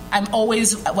be I'm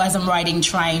always, as I'm writing,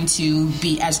 trying to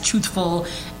be as truthful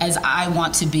as I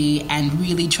want to be, and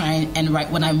really try and write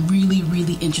when I'm really,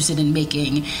 really interested in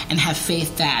making, and have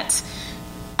faith that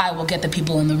I will get the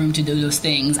people in the room to do those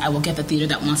things. I will get the theater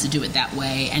that wants to do it that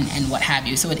way, and what have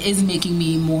you. So it is making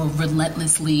me more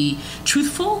relentlessly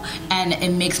truthful, and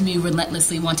it makes me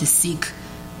relentlessly want to seek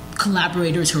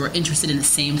collaborators who are interested in the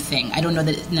same thing. I don't know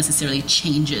that it necessarily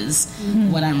changes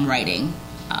what I'm writing,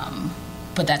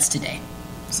 but that's today.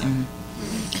 So.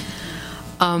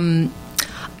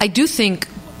 I do think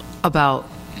about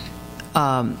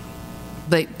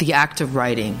the act of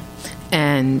writing,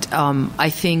 and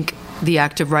I think the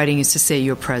act of writing is to say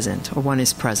you're present, or one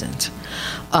is present.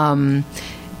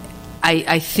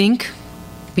 I think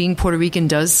being Puerto Rican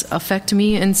does affect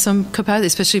me in some capacity,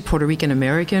 especially Puerto Rican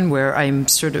American, where I'm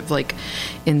sort of like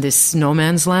in this no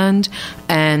man's land.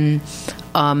 And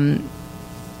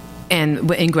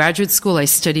in graduate school, I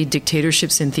studied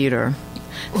dictatorships in theater,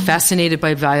 fascinated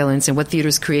by violence and what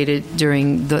theaters created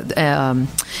during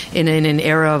in an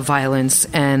era of violence.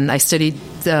 And I studied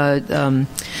the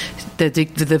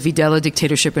Videla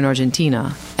dictatorship in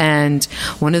Argentina. And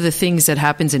one of the things that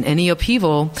happens in any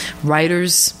upheaval,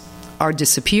 writers are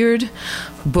disappeared,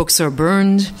 books are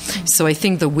burned. So I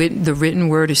think the written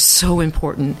word is so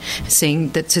important, saying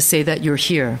that, to say that you're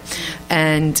here.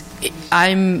 And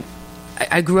I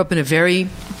grew up in a very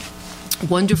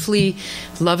wonderfully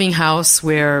loving house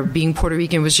where being Puerto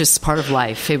Rican was just part of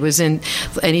life. It wasn't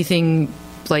anything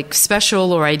like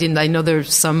special, or I know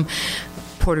there's some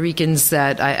Puerto Ricans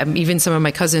that even some of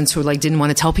my cousins who didn't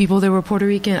want to tell people they were Puerto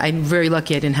Rican. I'm very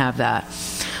lucky I didn't have that.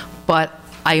 But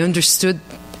I understood,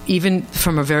 even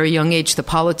from a very young age, the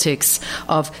politics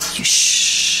of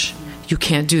shh, you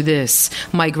can't do this.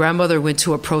 My grandmother went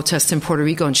to a protest in Puerto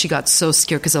Rico, and she got so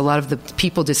scared because a lot of the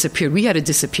people disappeared. We had a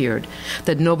disappeared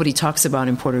that nobody talks about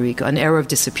in Puerto Rico, an era of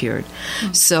disappeared.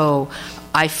 Mm-hmm. So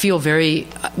I feel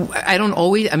I don't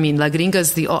always, La Gringa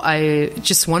is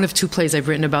just one of two plays I've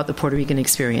written about the Puerto Rican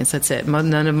experience. That's it.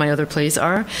 None of my other plays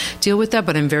deal with that,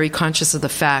 but I'm very conscious of the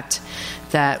fact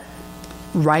that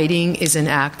writing is an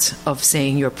act of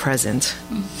saying you're present.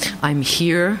 I'm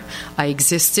here, I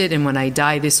existed, and when I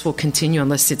die, this will continue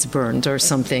unless it's burned or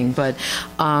something. But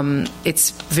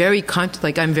it's very,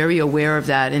 I'm very aware of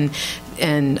that. And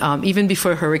even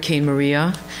before Hurricane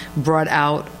Maria brought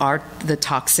out the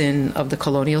toxin of the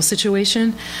colonial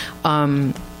situation,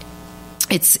 and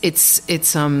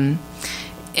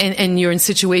you're in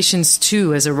situations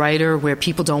too as a writer where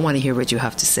people don't want to hear what you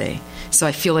have to say. So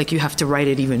I feel like you have to write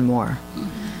it even more.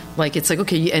 Mm-hmm. It's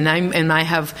okay, and I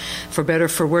have, for better or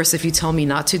for worse, if you tell me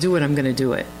not to do it, I'm going to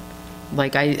do it.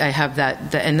 I have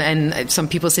that, and some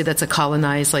people say that's a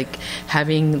colonized, I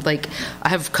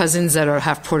have cousins that are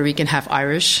half Puerto Rican, half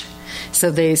Irish.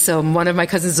 So one of my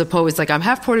cousins is a poet. I'm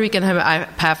half Puerto Rican,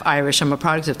 half Irish. I'm a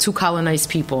product of two colonized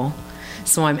people.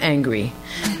 So I'm angry,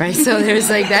 right? So there's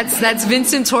that's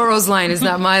Vincent Toro's line, is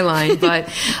not my line, but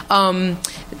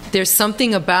there's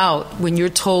something about when you're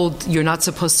told you're not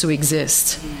supposed to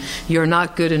exist, you're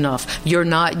not good enough,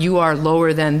 you are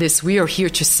lower than this, we are here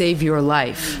to save your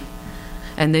life.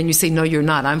 And then you say, no, you're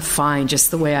not, I'm fine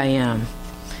just the way I am.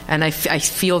 And I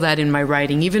feel that in my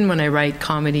writing. Even when I write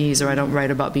comedies or I don't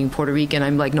write about being Puerto Rican,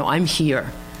 I'm no, I'm here.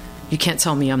 You can't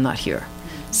tell me I'm not here.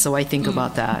 So I think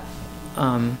about that.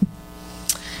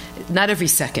 Not every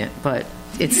second, but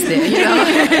it's there,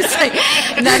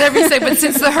 It's not every second. But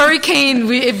since the hurricane,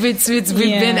 we've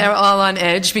been all on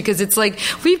edge, because it's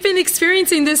we've been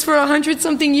experiencing this for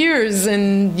 100-something years,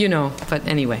 and But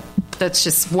anyway, that's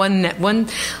just one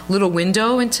little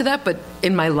window into that. But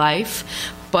in my life,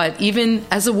 but even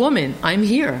as a woman, I'm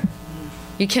here.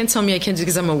 You can't tell me I can't do it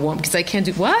because I'm a woman, because I can't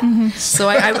do what? Mm-hmm. So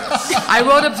I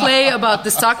wrote a play about the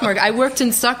stock market. I worked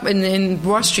in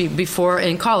Wall Street before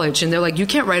in college, and they're like, you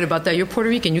can't write about that. You're Puerto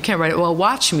Rican. You can't write it. Well,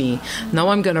 watch me. Now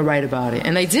I'm going to write about it.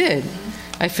 And I did.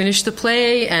 I finished the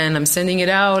play, and I'm sending it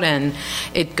out, and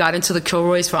it got into the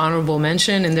Kilroys for honorable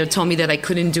mention, and they told me that I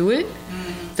couldn't do it.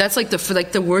 That's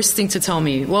the worst thing to tell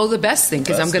me. Well, the best thing,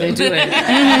 because I'm going to do it.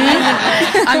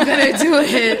 I'm going to do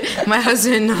it. My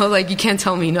husband, you can't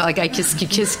tell me. No, you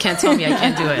just can't tell me I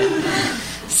can't do it.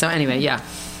 So anyway, yeah.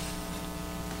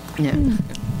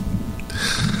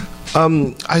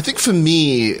 I think for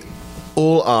me,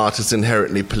 all art is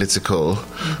inherently political.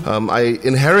 I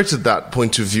inherited that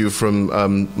point of view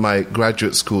from my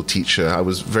graduate school teacher. I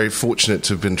was very fortunate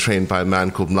to have been trained by a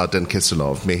man called Mladen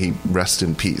Kiselov. May he rest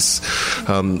in peace.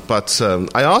 But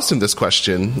I asked him this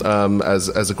question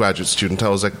as a graduate student. I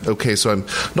was like, okay, so I'm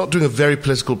not doing a very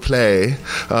political play,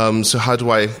 so how do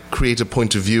I create a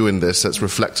point of view in this that's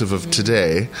reflective of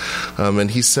today? And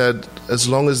he said, as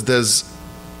long as there's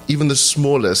even the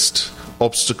smallest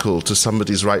obstacle to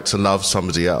somebody's right to love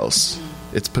somebody else,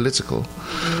 it's political.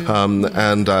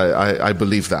 And I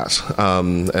believe that.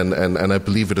 And I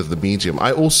believe it as the medium.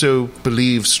 I also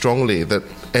believe strongly that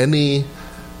any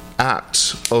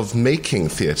act of making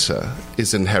theatre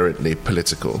is inherently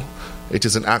political. It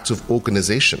is an act of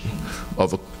organization,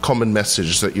 of a common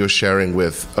message that you're sharing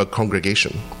with a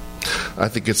congregation. I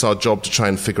think it's our job to try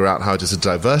and figure out how to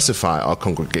diversify our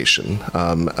congregation,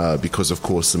 because, of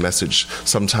course, the message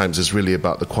sometimes is really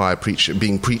about the choir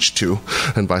being preached to,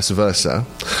 and vice versa.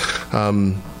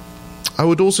 I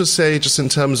would also say, just in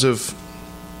terms of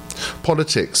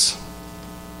politics,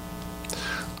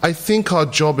 I think our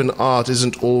job in art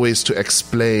isn't always to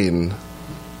explain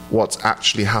what's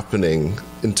actually happening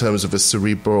in terms of a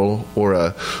cerebral or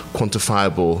a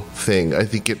quantifiable thing. I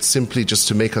think it's simply just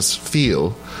to make us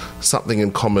feel something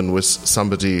in common with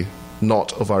somebody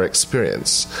not of our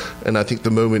experience. And I think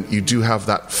the moment you do have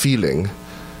that feeling,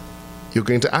 you're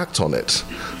going to act on it.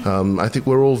 I think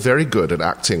we're all very good at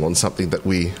acting on something that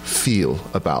we feel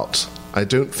about. I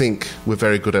don't think we're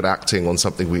very good at acting on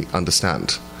something we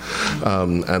understand.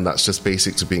 And that's just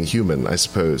basic to being human, I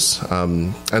suppose.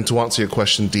 And to answer your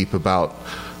question, Deep, about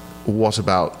what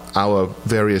about our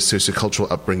various sociocultural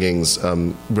upbringings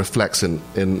reflects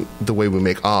in the way we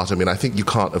make art. I mean, I think you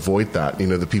can't avoid that. You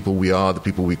know, the people we are, the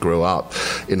people we grow up,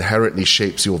 inherently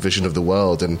shapes your vision of the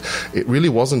world. And it really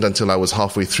wasn't until I was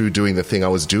halfway through doing the thing I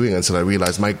was doing until I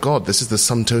realized, my God, this is the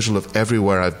sum total of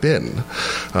everywhere I've been.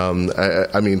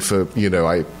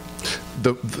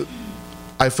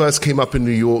 I first came up in New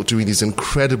York doing these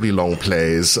incredibly long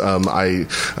plays. I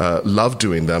loved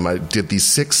doing them. I did these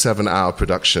 6-7 hour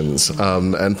productions,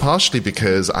 and partially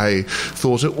because I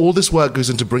thought all this work goes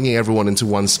into bringing everyone into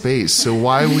one space. So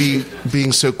why are we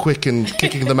being so quick in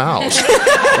kicking them out?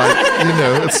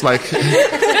 It's like,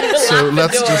 so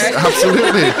let's just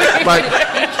absolutely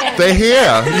they're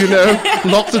here.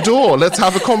 Lock the door. Let's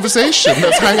have a conversation.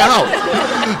 Let's hang out.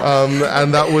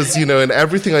 And that was, and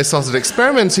everything I started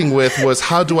experimenting with was,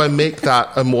 how do I make that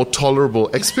a more tolerable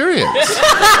experience?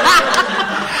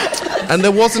 And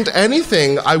there wasn't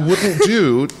anything I wouldn't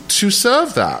do to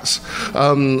serve that.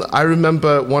 I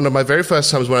remember one of my very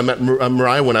first times when I met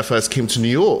Mariah when I first came to New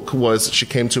York was she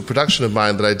came to a production of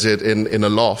mine that I did in a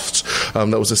loft.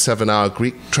 That was a 7-hour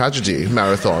Greek tragedy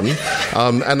marathon.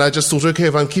 And I just thought, okay,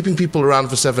 if I'm keeping people around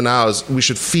for 7 hours, we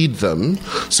should feed them.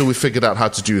 So we figured out how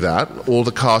to do that. All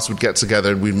the cast would get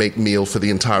together and we'd make meal for the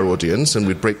entire audience, and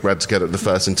we'd break bread together at the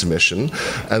first intermission.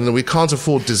 And then we can't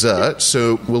afford dessert,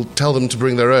 so we'll tell them to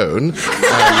bring their own. And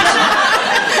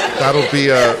that'll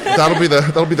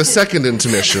be the second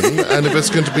intermission. And if it's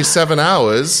going to be 7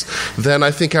 hours, then I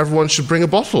think everyone should bring a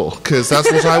bottle, because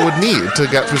that's what I would need to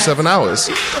get through 7 hours.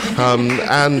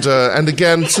 And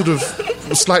again, sort of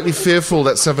slightly fearful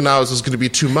that 7 hours was going to be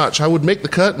too much, I would make the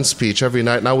curtain speech every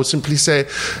night, and I would simply say,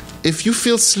 if you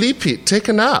feel sleepy, take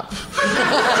a nap.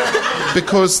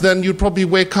 Because then you'd probably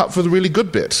wake up for the really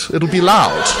good bit. It'll be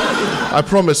loud. I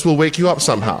promise we'll wake you up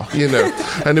somehow,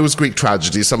 And it was Greek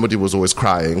tragedy. Somebody was always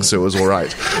crying, so it was all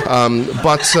right.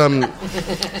 But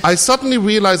I suddenly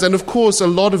realized, and of course a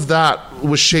lot of that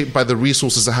was shaped by the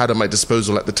resources I had at my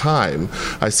disposal at the time.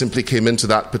 I simply came into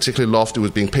that particular loft. It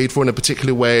was being paid for in a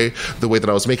particular way. The way that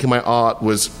I was making my art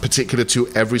was particular to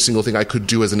every single thing I could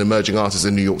do as an emerging artist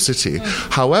in New York City.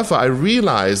 However, I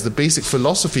realized the basic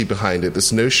philosophy behind it,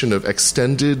 this notion of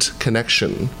extended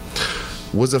connection,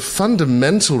 was a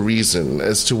fundamental reason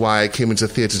as to why I came into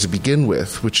theatre to begin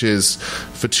with, which is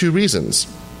for two reasons.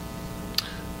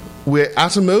 We're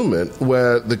at a moment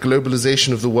where the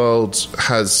globalization of the world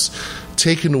has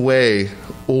taken away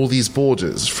all these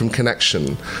borders from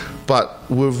connection, but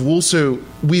we've also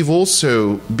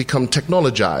become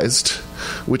technologized,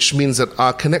 which means that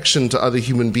our connection to other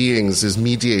human beings is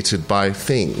mediated by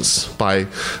things, by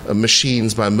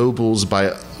machines, by mobiles,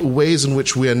 by ways in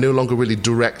which we are no longer really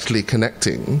directly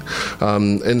connecting.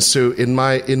 And so in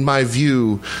my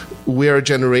view, we're a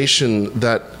generation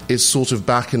that is sort of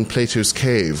back in Plato's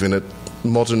cave in a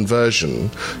modern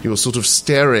version. You're sort of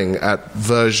staring at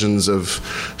versions of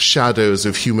shadows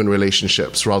of human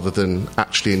relationships rather than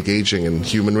actually engaging in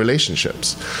human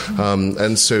relationships.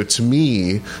 And so to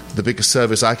me, the biggest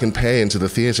service I can pay into the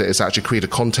theatre is actually create a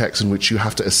context in which you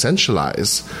have to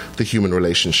essentialize the human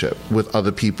relationship with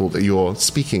other people that you're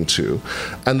speaking to.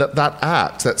 And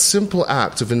that simple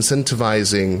act of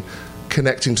incentivizing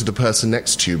connecting to the person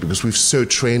next to you, because we've so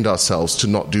trained ourselves to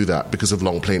not do that because of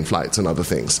long plane flights and other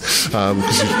things.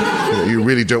 Because you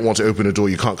really don't want to open a door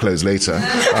you can't close later.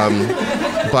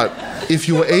 But if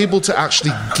you were able to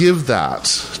actually give that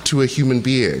to a human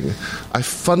being, I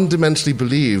fundamentally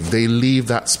believe they leave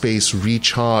that space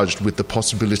recharged with the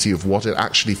possibility of what it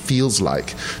actually feels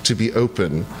like to be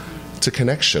open to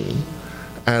connection.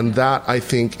 And that, I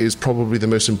think, is probably the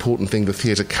most important thing the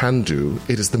theatre can do.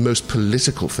 It is the most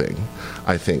political thing,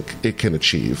 I think, it can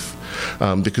achieve.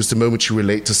 Because the moment you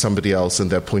relate to somebody else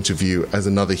and their point of view as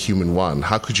another human one,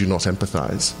 how could you not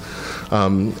empathize?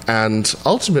 And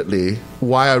ultimately,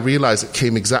 why I realized it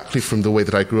came exactly from the way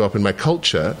that I grew up in my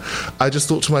culture, I just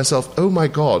thought to myself, oh my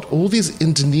God, all these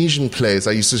Indonesian plays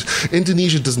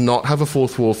Indonesia does not have a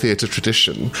fourth wall theatre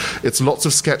tradition. It's lots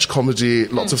of sketch comedy,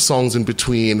 lots of songs in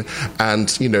between,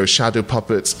 and shadow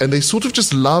puppets, and they sort of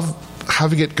just love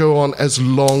having it go on as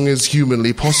long as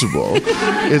humanly possible.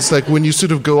 It's like when you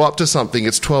sort of go up to something,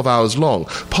 it's 12 hours long.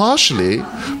 Partially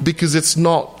because it's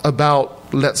not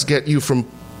about let's get you from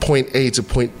point A to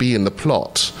point B in the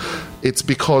plot. It's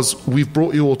because we've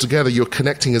brought you all together, you're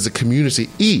connecting as a community.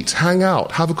 Eat, hang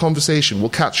out, have a conversation, we'll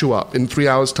catch you up. In 3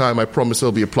 hours' time, I promise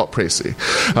there'll be a plot précis.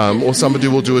 Or somebody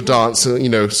will do a dance,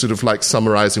 sort of like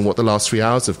summarizing what the last 3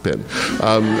 hours have been.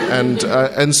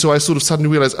 And so I sort of suddenly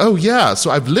realized, oh yeah,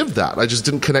 so I've lived that. I just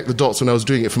didn't connect the dots when I was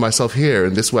doing it for myself here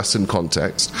in this Western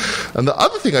context. And the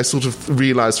other thing I sort of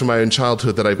realized from my own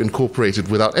childhood that I've incorporated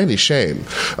without any shame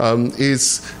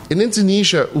is in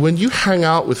Indonesia, when you hang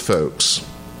out with folks,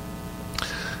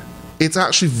 it's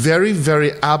actually very,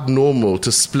 very abnormal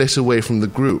to split away from the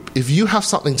group. If you have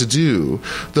something to do,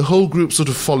 the whole group sort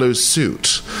of follows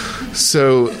suit.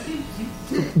 So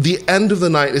the end of the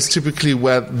night is typically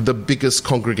where the biggest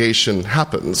congregation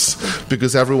happens,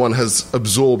 because everyone has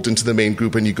absorbed into the main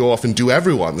group and you go off and do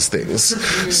everyone's things.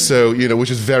 So, which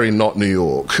is very not New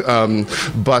York.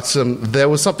 But there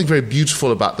was something very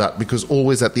beautiful about that, because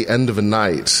always at the end of a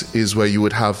night is where you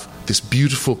would have this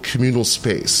beautiful communal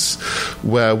space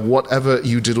where whatever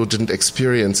you did or didn't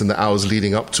experience in the hours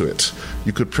leading up to it,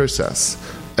 you could process.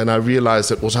 And I realized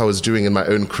that what I was doing in my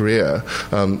own career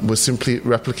was simply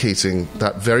replicating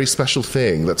that very special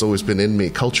thing that's always been in me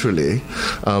culturally,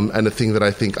 and a thing that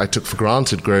I think I took for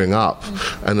granted growing up,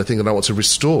 and a thing that I want to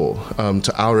restore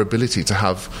to our ability to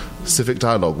have civic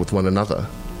dialogue with one another.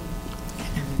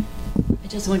 I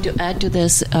just want to add to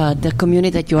this, the community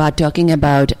that you are talking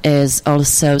about is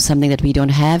also something that we don't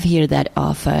have here that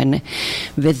often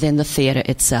within the theater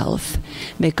itself,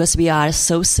 because we are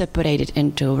so separated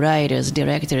into writers,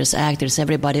 directors, actors,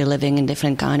 everybody living in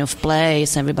different kind of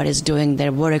place, everybody's doing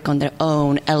their work on their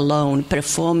own, alone,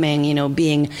 performing,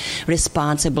 being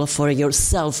responsible for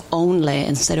yourself only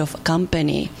instead of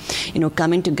company,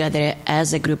 coming together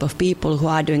as a group of people who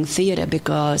are doing theater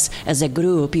because as a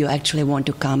group you actually want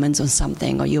to comment on something,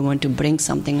 or you want to bring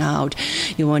something out,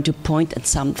 you want to point at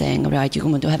something, right? You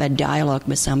want to have a dialogue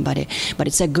with somebody. But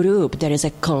it's a group. There is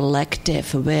a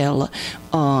collective will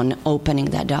on opening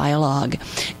that dialogue.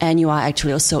 And you are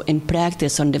actually also in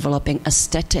practice on developing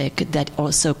aesthetic that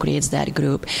also creates that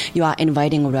group. You are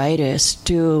inviting writers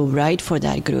to write for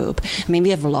that group. I mean, we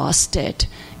have lost it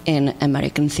in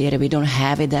American theater. We don't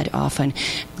have it that often.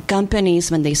 Companies,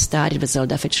 when they started with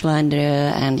Zelda Fitzlander,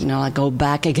 and I go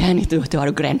back again to our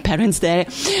grandparents there,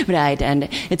 right? And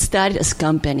it started as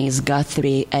companies,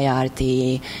 Guthrie, ART,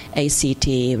 ACT,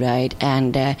 right?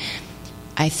 And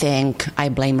I think I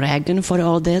blame Reagan for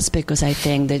all this, because I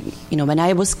think that when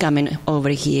I was coming over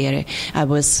here, I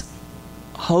was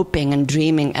hoping and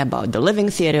dreaming about the living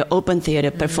theater, open theater,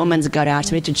 performance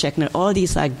garage, Richard Schechner, all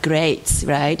these are greats,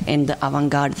 right, in the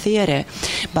avant-garde theater.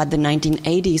 But the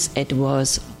 1980s, it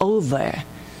was over.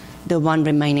 The one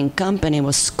remaining company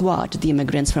was Squad, the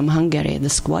immigrants from Hungary, the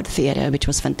Squad Theater, which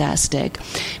was fantastic.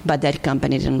 But that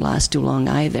company didn't last too long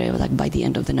either. Like by the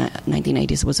end of the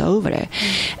 1980s, it was over.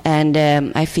 And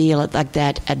I feel like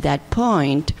that at that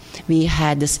point, we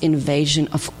had this invasion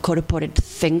of corporate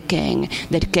thinking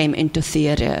that came into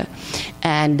theater.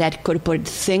 And that corporate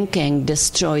thinking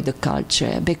destroyed the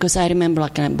culture. Because I remember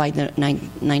by the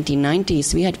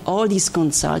 1990s, we had all these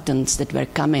consultants that were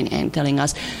coming and telling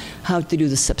us how to do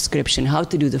the subscription, how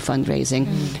to do the fundraising.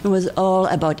 It was all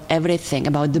about everything,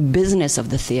 about the business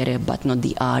of the theater, but not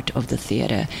the art of the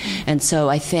theater. And so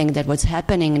I think that what's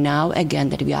happening now, again,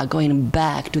 that we are going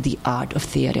back to the art of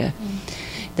theater.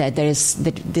 That there's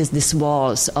this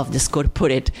walls of this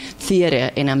corporate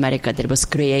theater in America that was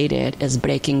created is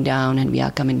breaking down, and we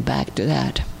are coming back to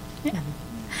that.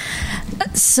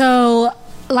 So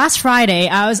last Friday,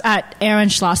 I was at Aaron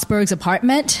Schlossberg's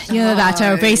apartment. You know, that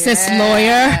racist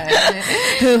lawyer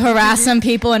who harassed some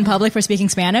people in public for speaking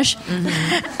Spanish.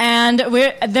 Mm-hmm. And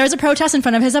there's a protest in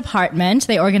front of his apartment.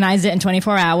 They organized it in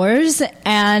 24 hours.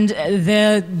 And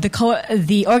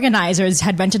the organizers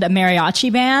had rented a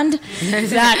mariachi band.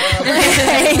 That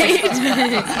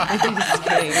I think this is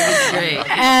great. It's great.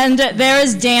 And there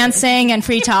was dancing and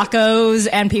free tacos,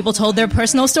 and people told their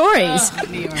personal stories.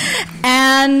 New York.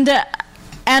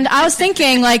 And I was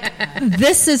thinking, like,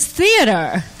 this is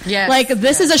theater. Yes. Like,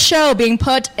 this is a show being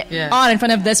put on in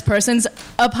front of this person's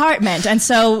apartment. And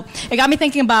so it got me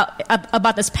thinking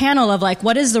about this panel of, like,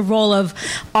 what is the role of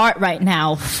art right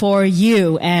now for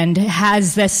you? And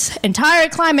has this entire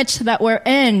climate that we're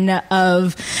in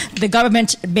of the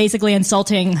government basically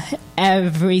insulting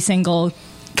every single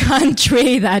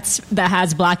country that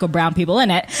has black or brown people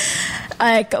in it,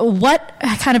 like, what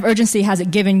kind of urgency has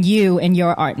it given you in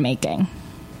your art making?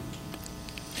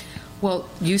 Well,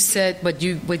 you said what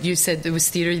you said. It was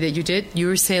theater that you did. You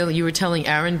were telling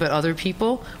Aaron, but other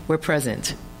people were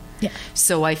present. Yeah.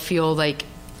 So I feel like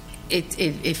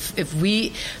if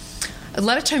we, a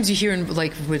lot of times you hear in,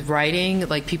 like, with writing,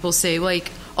 like, people say,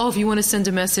 like, oh, if you want to send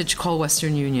a message, call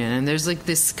Western Union. And there's, like,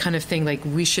 this kind of thing, like,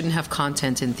 we shouldn't have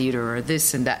content in theater or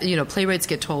this and that. You know, playwrights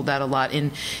get told that a lot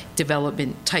in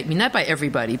development type. I mean, not by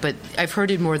everybody, but I've heard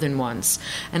it more than once.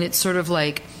 And it's sort of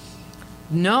like,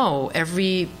 no,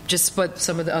 just what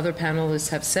some of the other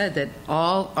panelists have said, that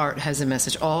all art has a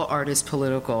message, all art is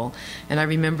political. And I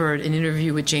remember an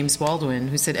interview with James Baldwin,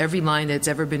 who said every line that's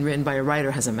ever been written by a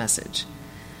writer has a message.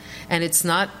 And it's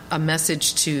not a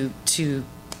message to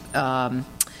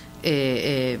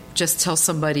just tell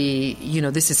somebody, you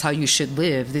know, this is how you should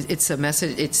live. It's a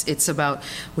message. It's about,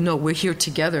 no, we're here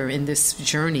together in this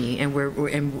journey, and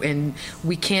and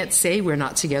we can't say we're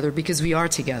not together, because we are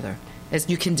together. As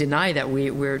you can deny that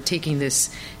we're taking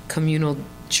this communal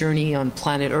journey on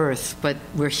planet Earth, but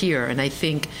we're here. And I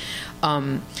think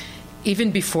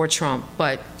even before Trump,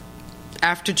 but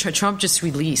after Trump just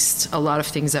released a lot of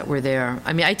things that were there.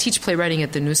 I mean, I teach playwriting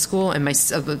at the New School, and my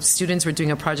students were doing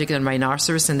a project on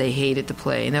rhinoceros, and they hated the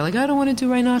play. And they're like, I don't want to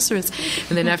do rhinoceros.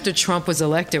 And then after Trump was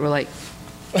elected, we're like,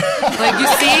 you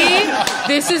see,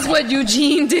 this is what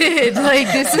Eugene did. Like,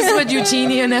 this is what Eugene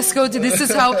Ionesco did. This is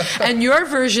how, and your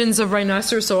versions of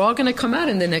rhinoceros are all going to come out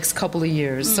in the next couple of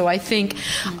years. So I think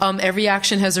every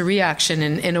action has a reaction,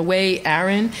 and in a way,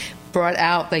 Aaron brought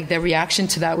out, like, the reaction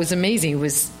to that was amazing. It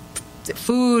was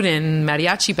food and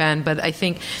mariachi band, but I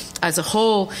think as a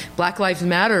whole, Black Lives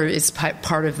Matter is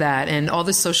part of that, and all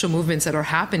the social movements that are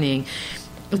happening.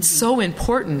 It's so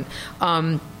important.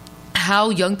 How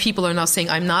young people are now saying,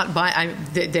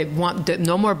 they want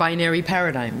no more binary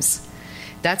paradigms.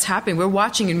 That's happening. We're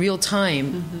watching in real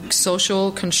time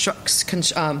social constructs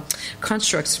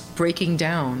breaking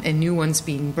down and new ones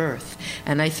being birthed.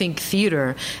 And I think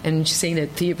theater, and just saying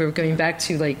that theater, going back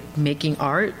to, like, making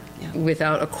art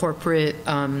without a corporate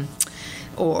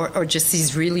or just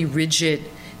these really rigid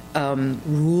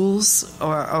rules,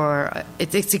 or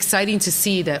it's exciting to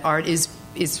see that art is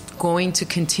going to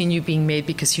continue being made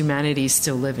because humanity is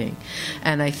still living.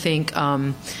 And I think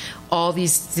all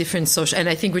these different social, and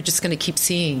I think we're just going to keep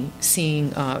seeing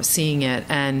it.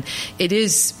 And it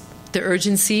is the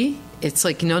urgency. It's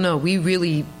like, no, we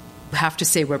really have to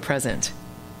say we're present.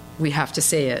 We have to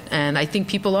say it. And I think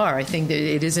people are. I think that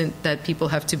it isn't that people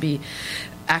have to be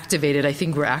activated. I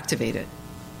think we're activated.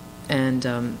 And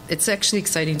it's actually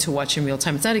exciting to watch in real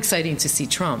time. It's not exciting to see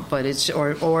Trump, but it's,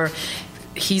 or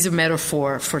he's a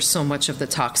metaphor for so much of the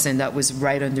toxin that was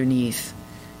right underneath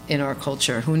in our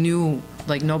culture. Who knew?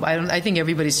 Like, no, I think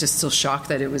everybody's just still shocked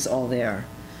that it was all there.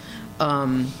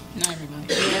 Not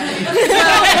everybody. You know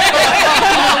what?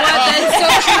 That's so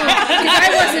true. Because I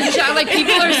wasn't shocked. Like,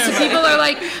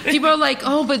 people are like,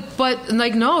 oh, but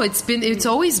like, no, it's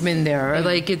always been there.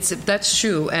 Like, that's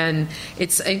true, and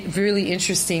it's really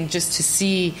interesting just to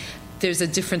see. There's a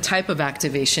different type of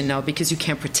activation now, because you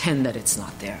can't pretend that it's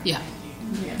not there. Yeah.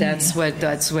 That's what,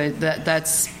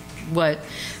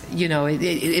 you know,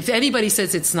 if anybody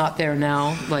says it's not there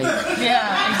now, like,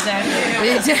 yeah, exactly.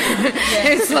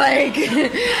 It's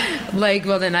like,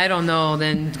 well, then I don't know,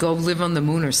 then go live on the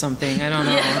moon or something. I don't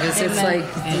know. It's like,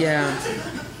 yeah.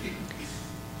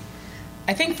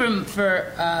 I think for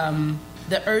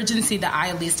the urgency that I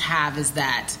at least have is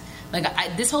that, like,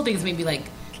 this whole thing's made me like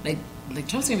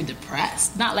Trump's made me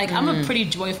depressed. Not like I'm a pretty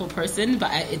joyful person,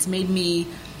 but it's made me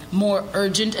more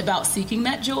urgent about seeking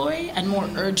that joy and more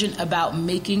urgent about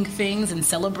making things and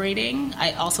celebrating.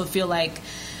 I also feel like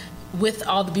with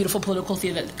all the beautiful political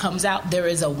theater that comes out, there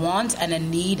is a want and a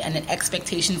need and an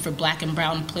expectation for black and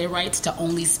brown playwrights to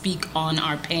only speak on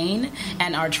our pain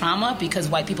and our trauma because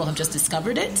white people have just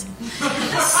discovered it. So,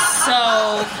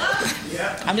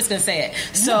 I'm just going to say it.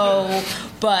 So,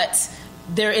 but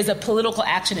there is a political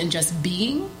action in just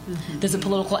being. There's a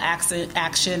political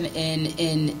action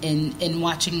in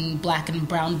watching black and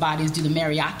brown bodies do the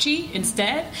mariachi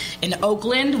instead. In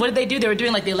Oakland, what did they do? They were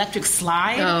doing like the electric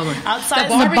slide outside.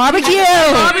 The barbecue.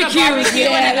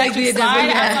 Yeah, electric slide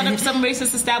outside of some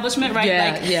racist establishment,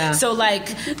 right? So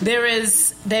like there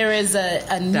is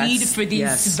a need for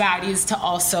these bodies to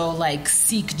also like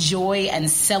seek joy and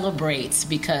celebrate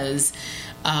because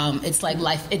it's like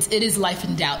life. It is life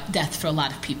and death for a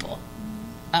lot of people,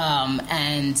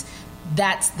 and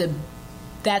that's the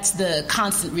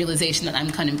constant realization that I'm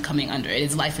kind of coming under. It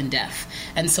is life and death,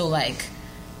 and so like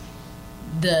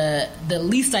the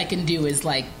least I can do is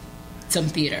like some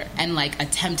theater and like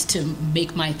attempt to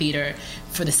make my theater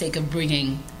for the sake of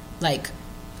bringing like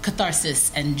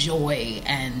catharsis and joy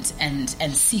and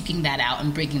seeking that out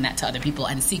and bringing that to other people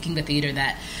and seeking the theater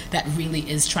that really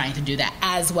is trying to do that,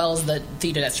 as well as the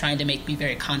theater that's trying to make me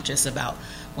very conscious about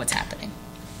what's happening.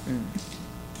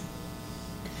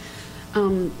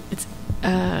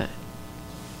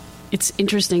 It's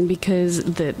interesting because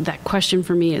that question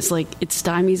for me is like, it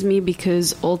stymies me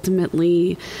because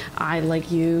ultimately I,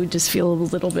 like you, just feel a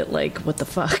little bit like, what the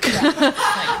fuck?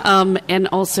 And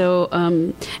also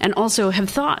have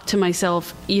thought to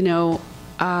myself,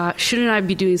 shouldn't I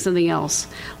be doing something else?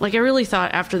 Like I really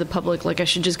thought after the public, like I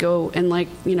should just go and like,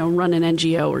 run an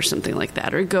NGO or something like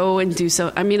that, or go and do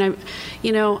so. I mean,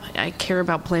 I care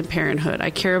about Planned Parenthood.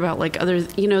 I care about like other,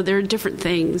 there are different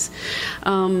things.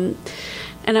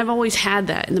 And I've always had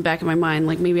that in the back of my mind,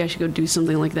 like maybe I should go do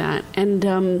something like that. And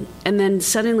then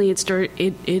suddenly it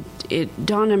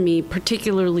dawned on me,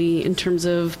 particularly in terms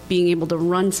of being able to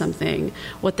run something,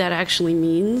 what that actually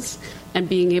means, and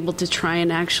being able to try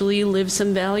and actually live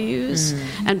some values,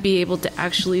 and be able to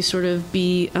actually sort of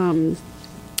be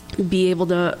able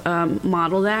to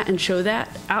model that and show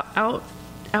that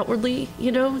outwardly,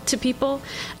 to people.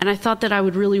 And I thought that I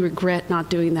would really regret not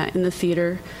doing that in the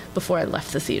theater before I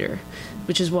left the theater,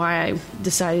 which is why I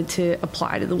decided to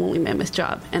apply to the Woolly Mammoth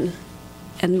job. And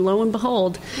lo and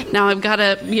behold, now I've got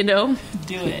to, do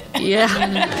it. Yeah.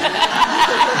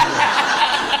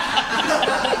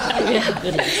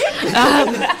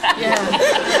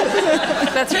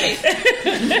 That's right.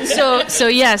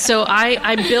 So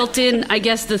I built in, I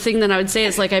guess the thing that I would say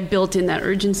is like I built in that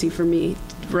urgency for me,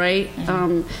 right?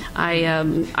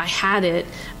 I had it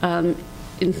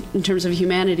in terms of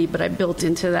humanity, but I built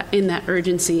into that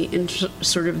urgency in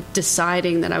sort of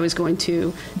deciding that I was going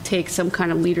to take some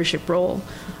kind of leadership role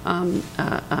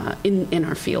in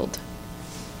our field.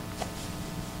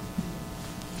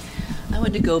 I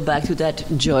want to go back to that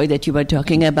joy that you were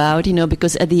talking about,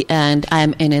 because at the end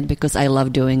I'm in it because I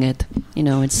love doing it.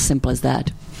 It's as simple as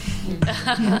that.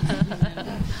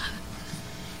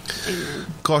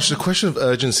 Gosh, the question of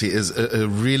urgency is a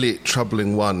really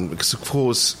troubling one because, of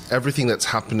course, everything that's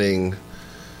happening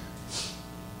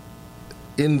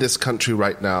in this country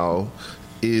right now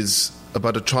is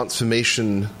about a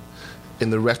transformation in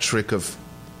the rhetoric of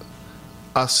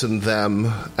us and them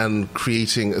and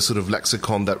creating a sort of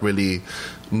lexicon that really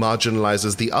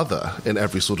marginalizes the other in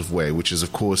every sort of way, which is,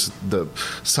 of course, the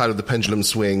side of the pendulum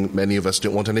swing many of us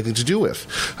don't want anything to do with.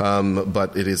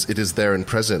 But it is there and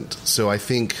present. So I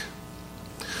think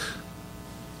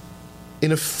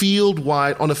on a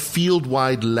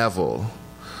field-wide level,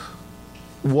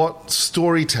 what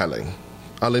storytelling,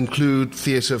 I'll include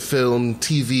theatre, film,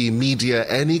 TV, media,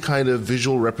 any kind of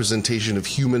visual representation of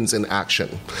humans in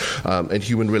action and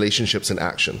human relationships in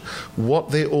action. What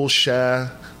they all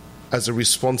share as a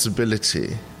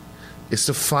responsibility is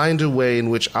to find a way in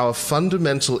which our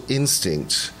fundamental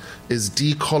instinct is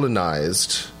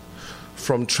decolonized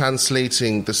from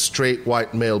translating the straight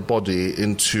white male body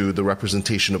into the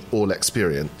representation of all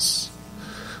experience.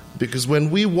 Because when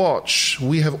we watch,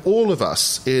 we have all of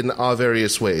us in our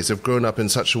various ways have grown up in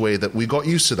such a way that we got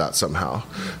used to that somehow.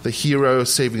 The hero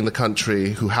saving the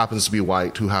country, who happens to be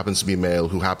white, who happens to be male,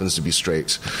 who happens to be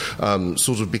straight,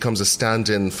 sort of becomes a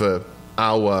stand-in for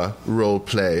our role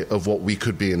play of what we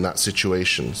could be in that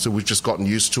situation. So we've just gotten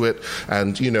used to it.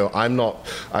 And,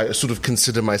 I sort of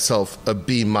consider myself a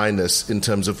B- in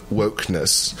terms of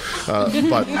wokeness.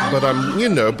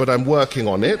 But I'm working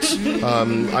on it.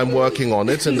 I'm working on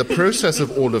it. And the process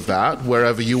of all of that,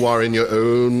 wherever you are in your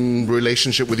own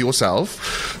relationship with yourself,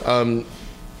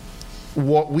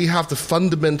 what we have to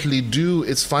fundamentally do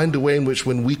is find a way in which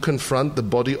when we confront the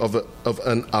body of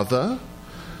an other,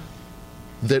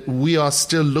 that we are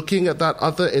still looking at that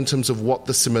other in terms of what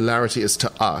the similarity is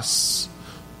to us,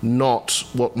 not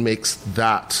what makes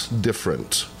that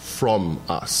different from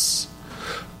us.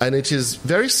 And it is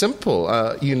very simple.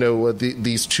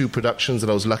 These two productions that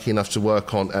I was lucky enough to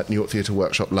work on at New York Theatre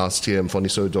Workshop last year,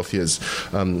 Mfoniso Dofia's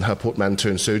Her Portmanteau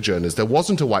and Sojourners, there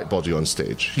wasn't a white body on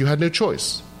stage. You had no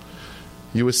choice.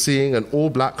 You were seeing an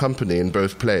all-black company in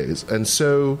both plays. And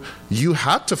so you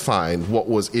had to find what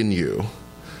was in you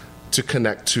to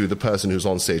connect to the person who's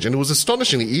on stage. And it was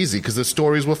astonishingly easy because the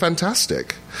stories were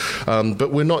fantastic.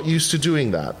 But we're not used to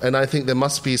doing that. And I think there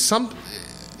must be some...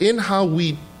 in how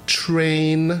we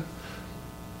train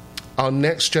our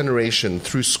next generation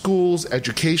through schools,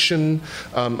 education,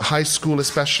 high school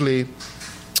especially,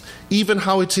 even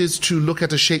how it is to look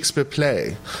at a Shakespeare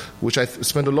play, which I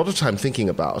spend a lot of time thinking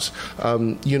about.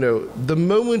 The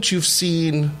moment you've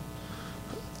seen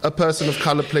a person of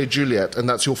color play Juliet, and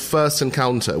that's your first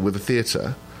encounter with the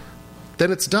theater,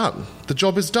 then it's done. The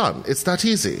job is done. It's that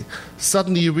easy.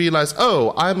 Suddenly you realize,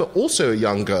 oh, I'm also a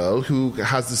young girl who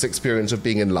has this experience of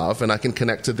being in love, and I can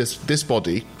connect to this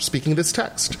body speaking this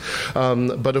text.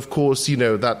 But of course,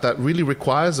 that really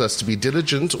requires us to be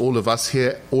diligent, all of us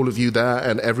here, all of you there,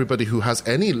 and everybody who has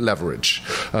any leverage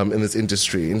in this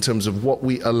industry in terms of what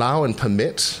we allow and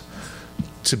permit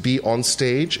to be on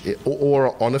stage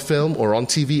or on a film or on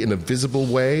TV in a visible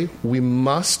way. We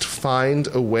must find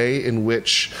a way in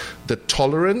which the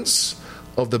tolerance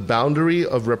of the boundary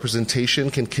of representation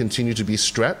can continue to be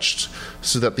stretched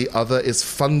so that the other is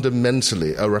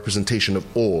fundamentally a representation of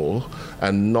all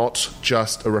and not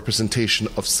just a representation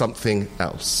of something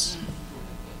else.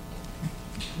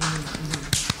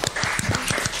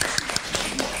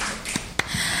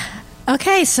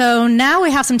 Okay, so now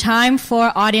we have some time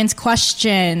for audience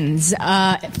questions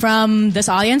from this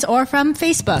audience or from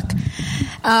Facebook.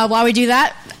 While we do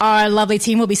that, our lovely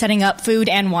team will be setting up food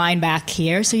and wine back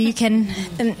here so you can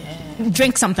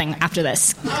drink something after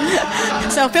this.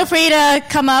 So feel free to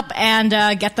come up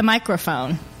and get the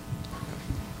microphone.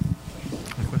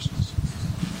 Any questions?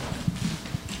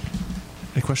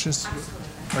 Any questions?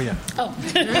 Oh, yeah. Oh.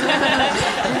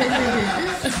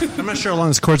 I'm not sure how long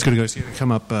this cord's going to go, so you can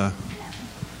come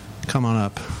on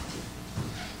up.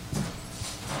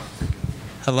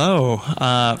 Hello.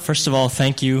 First of all,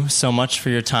 thank you so much for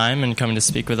your time and coming to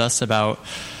speak with us about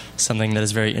something that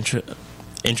is very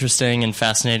interesting and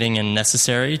fascinating and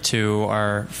necessary to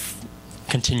our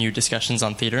continued discussions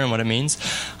on theater and what it means.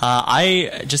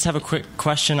 I just have a quick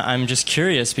question. I'm just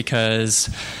curious because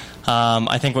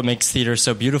I think what makes theater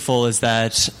so beautiful is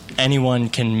that anyone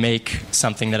can make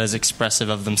something that is expressive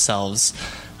of themselves.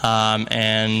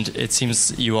 And it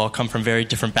seems you all come from very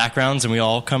different backgrounds, and we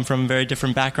all come from very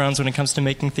different backgrounds when it comes to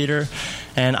making theater.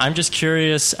 And I'm just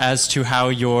curious as to how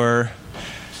your,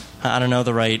 I don't know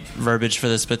the right verbiage for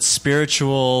this, but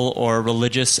spiritual or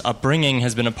religious upbringing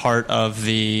has been a part of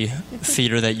the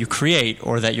theater that you create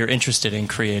or that you're interested in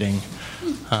creating.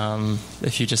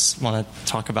 If you just want to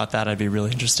talk about that, I'd be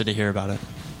really interested to hear about it.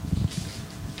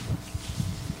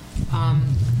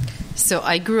 So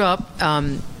I grew up,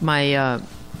 my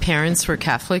parents were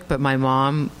Catholic, but my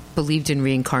mom believed in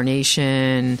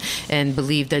reincarnation and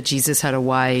believed that Jesus had a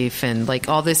wife and like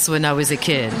all this when I was a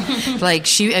kid.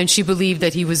 She believed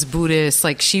that he was Buddhist.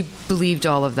 Like she believed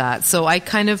all of that. So I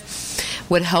kind of,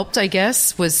 what helped, I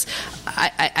guess, was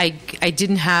I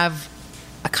didn't have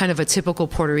a kind of a typical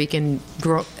Puerto Rican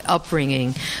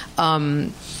upbringing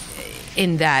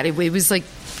in that. It was like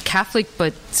Catholic,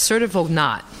 but sort of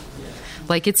not.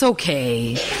 Like, it's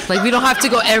okay. Like, we don't have to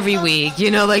go every week,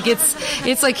 like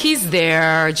it's like he's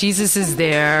there, Jesus is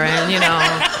there, and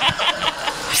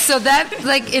so that,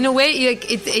 like, in a way,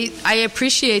 like, I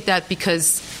appreciate that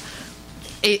because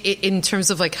in terms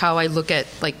of like how I look at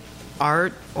like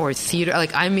art or theater,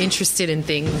 like I'm interested in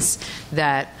things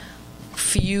that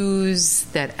fuse,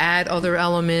 that add other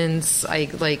elements. I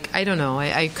don't know.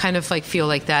 I kind of like feel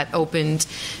like that opened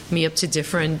me up to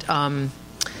different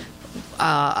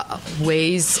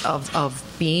ways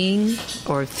of being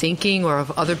or thinking or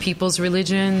of other people's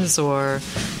religions, or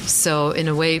so in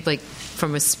a way, like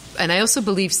and I also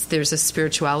believe there's a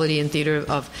spirituality in theater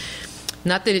of,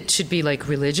 not that it should be like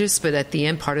religious, but at the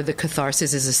end, part of the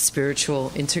catharsis is a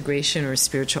spiritual integration or a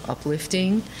spiritual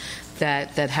uplifting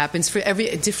that happens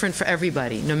different for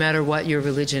everybody, no matter what your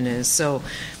religion is. So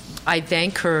I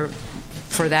thank her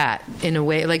for that in a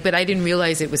way, like, but I didn't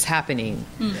realize it was happening.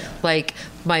 Like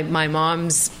my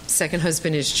mom's second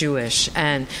husband is Jewish,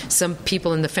 and some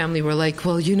people in the family were like,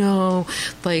 well,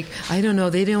 like, I don't know,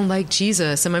 they don't like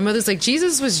Jesus, and my mother's like,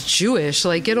 Jesus was Jewish,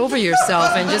 like, get over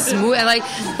yourself and just move. And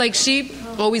like she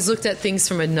always looked at things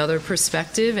from another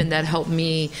perspective, and that helped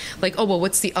me, like, oh, well,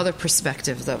 what's the other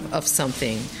perspective of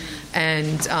something?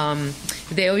 And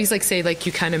they always say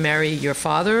you kind of marry your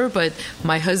father, but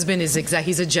my husband is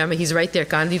he's a Gemini. He's right there,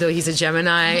 Candido. He's a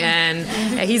Gemini,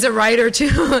 and he's a writer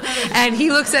too, and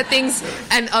he looks at things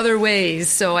in other ways.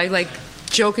 So I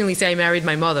jokingly say I married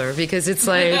my mother, because it's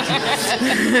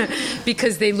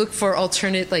because they look for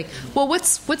alternate, well,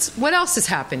 what else is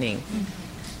happening?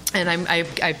 And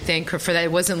I thank her for that.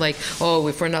 It wasn't oh,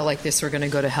 if we're not like this, we're going to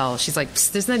go to hell. She's like,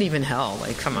 there's not even hell.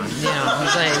 Come on, So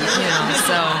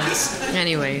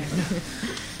anyway,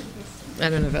 I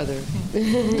don't know if other.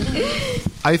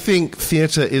 I think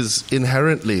theater is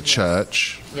inherently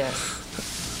church. Yes.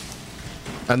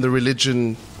 And the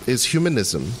religion is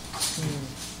humanism.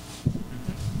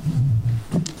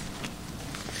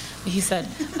 He said,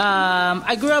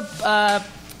 I grew up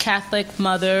Catholic,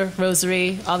 mother,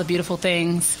 rosary, all the beautiful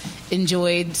things.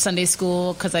 Enjoyed Sunday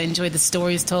school because I enjoyed the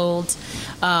stories told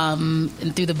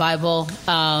and through the Bible.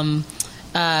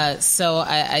 So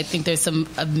I think there's some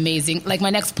amazing...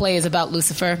 my next play is about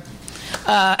Lucifer.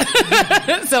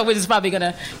 So we're just probably going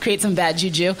to create some bad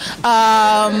juju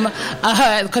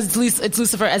because it's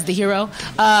Lucifer as the hero,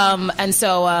 and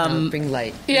so bring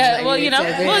light. Yeah, well, you know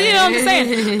what I'm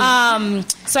saying.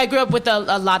 So I grew up with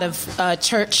a lot of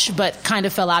church, but kind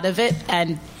of fell out of it,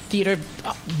 and theater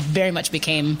very much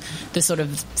became the sort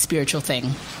of spiritual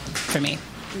thing for me.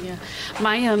 Yeah,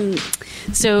 my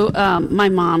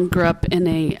mom grew up in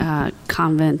a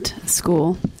convent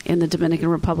school in the Dominican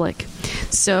Republic.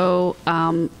 So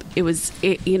I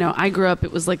grew up.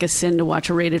 It was like a sin to watch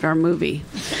a rated R movie.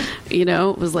 It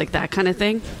was like that kind of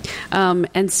thing.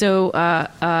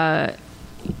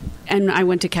 And I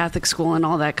went to Catholic school and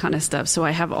all that kind of stuff. So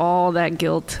I have all that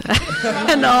guilt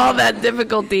and all that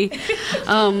difficulty.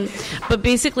 But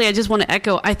basically, I just want to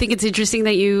echo. I think it's interesting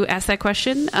that you asked that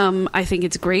question. I think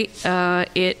it's great.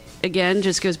 It again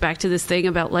just goes back to this thing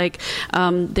about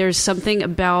there's something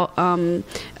about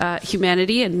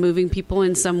humanity and moving people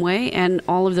in some way, and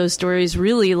all of those stories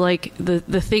really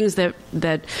the things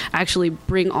that actually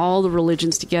bring all the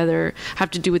religions together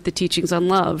have to do with the teachings on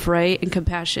love, right, and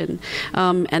compassion,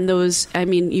 and those,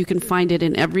 you can find it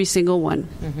in every single one.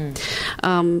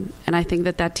 Mm-hmm. And I think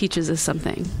that teaches us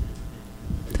something.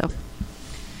 So,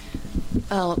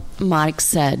 well, Marx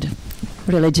said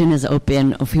religion is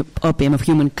opium of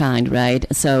humankind, right?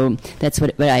 So that's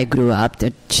where I grew up.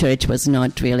 The church was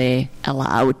not really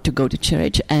allowed to go to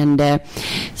church, and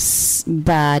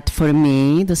but for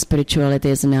me, the spirituality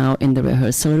is now in the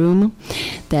rehearsal room.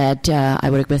 That I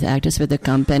work with actors with the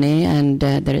company, and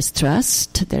there is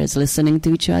trust, there is listening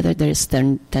to each other, there is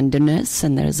tenderness,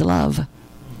 and there is love,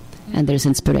 and there is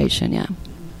inspiration. Yeah.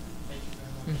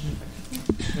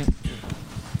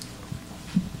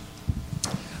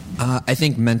 I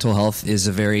think mental health is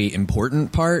a very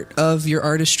important part of your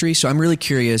artistry. So I'm really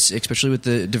curious, especially with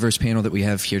the diverse panel that we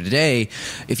have here today,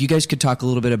 if you guys could talk a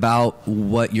little bit about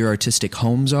what your artistic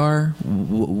homes are,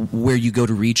 where you go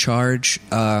to recharge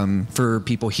for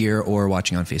people here or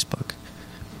watching on Facebook.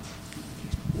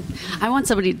 I want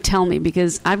somebody to tell me,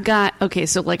 because I'm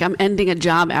ending a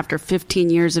job after 15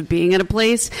 years of being at a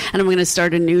place, and I'm going to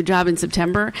start a new job in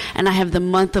September, and I have the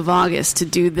month of August to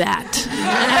do that.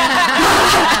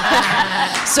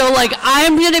 So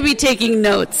I'm going to be taking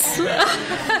notes.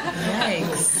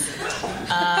 Thanks.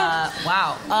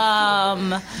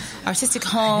 Wow. Artistic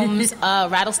homes.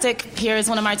 Rattlestick here is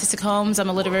one of my artistic homes. I'm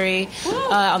a literary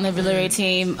on the literary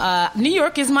team. New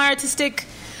York is my artistic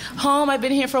home. I've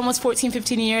been here for almost 14,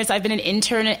 15 years. I've been an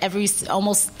intern at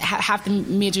almost half the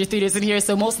major theaters in here,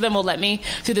 so most of them will let me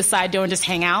through the side door and just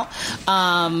hang out.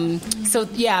 So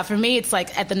yeah, for me, it's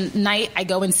at the night I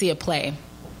go and see a play.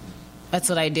 That's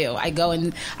what I do. I go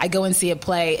and see a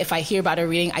play. If I hear about a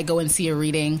reading, I go and see a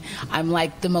reading. I'm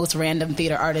the most random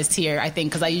theater artist here, I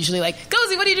think, because I usually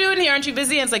Ngozi, what are you doing here? Aren't you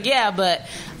busy? And it's yeah, but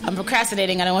I'm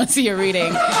procrastinating. I don't want to see a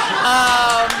reading.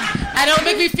 And it'll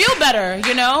make me feel better,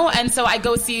 And so I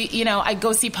go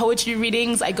see poetry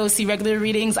readings. I go see regular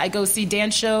readings. I go see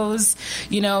dance shows.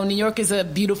 New York is a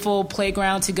beautiful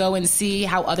playground to go and see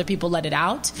how other people let it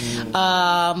out.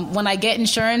 When I get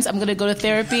insurance, I'm going to go to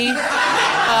therapy.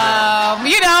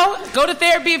 Go to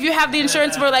therapy if you have the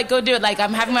insurance for go do it.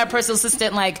 I'm having my personal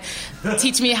assistant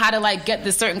teach me how to get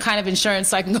this certain kind of insurance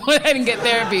so I can go ahead and get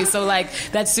therapy. So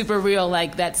that's super real.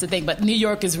 That's the thing. But New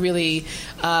York is really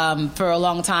for a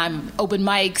long time open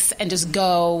mics and just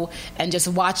go and just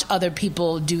watch other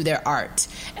people do their art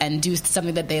and do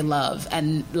something that they love,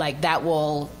 and that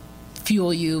will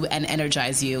fuel you and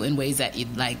energize you in ways that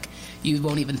you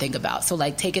won't even think about. So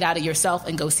take it out of yourself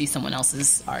and go see someone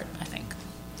else's art, I think.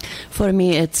 For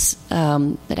me, it's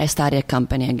that I started a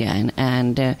company again,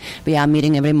 and we are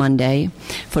meeting every Monday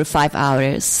for 5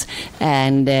 hours.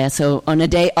 And so on a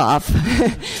day off,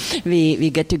 we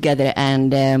get together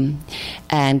and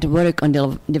work on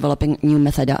developing new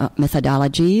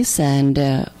methodologies and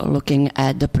looking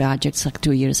at the projects like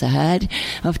 2 years ahead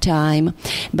of time.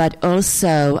 But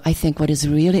also, I think what is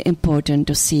really important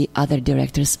to see other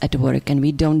directors at work, and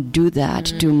we don't do that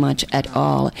too much at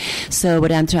all. So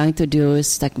what I'm trying to do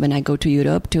is, like, when I go to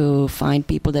Europe, to find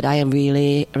people that I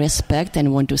really respect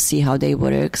and want to see how they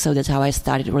work. So that's how I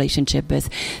started a relationship with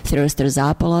Theros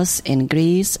Terzopoulos in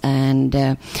Greece, and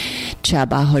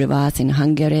Csaba Horváth in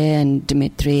Hungary, and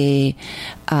Dmitry,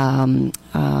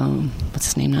 what's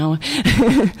his name now?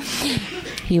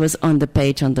 He was on the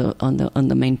page, on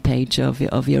the main page of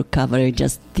your cover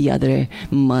just the other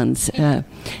month.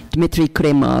 Dmitry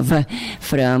Krymov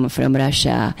from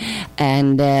Russia,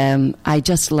 and I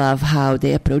just love how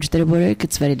they approach their work.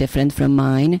 It's very different from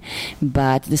mine,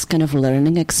 but this kind of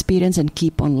learning experience and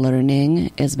keep on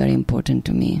learning is very important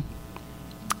to me.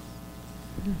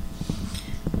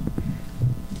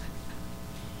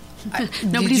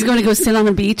 Nobody's going to go sit on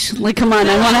a beach. Like, come on,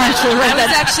 I want to actually write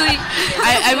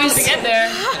I was to get there.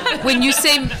 When you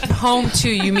say home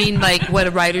too, you mean like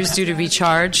what writers do to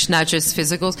recharge, not just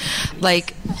physicals.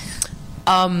 Like,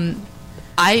 I'm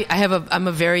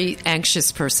a very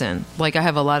anxious person. Like, I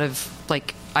have a lot of,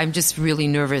 like, I'm just really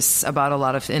nervous about a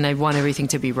lot of, and I want everything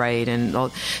to be right, and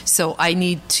all, so I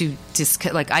need to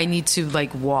I need to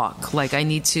walk. Like, I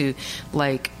need to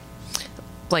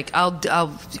I'll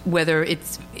whether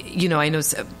it's, I know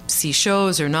see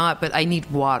shows or not, but I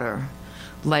need water.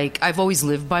 Like, I've always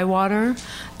lived by water,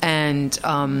 and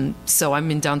so I'm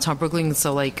in downtown Brooklyn,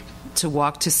 so like to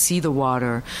walk to see the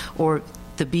water or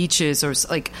the beaches, or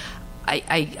like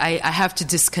I have to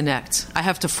disconnect. I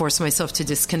have to force myself to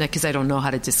disconnect because I don't know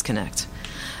how to disconnect.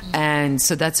 And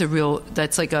so that's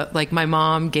like my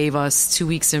mom gave us 2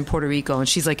 weeks in Puerto Rico, and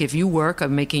she's like, if you work,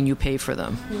 I'm making you pay for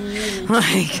them.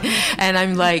 And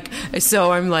I'm like,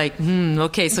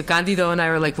 okay. So Candido and I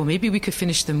were like, well, maybe we could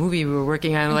finish the movie we were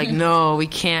working on. I'm like, no, we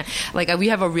can't. Like, I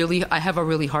have a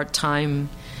really hard time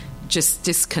just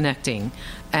disconnecting.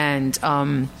 And,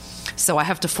 so I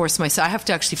have to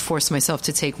actually force myself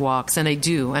to take walks, and I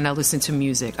do, and I listen to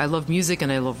music. I love music and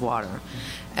I love water.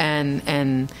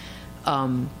 And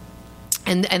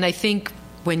I think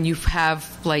when you have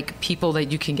like people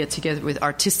that you can get together with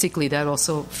artistically, that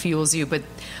also fuels you. But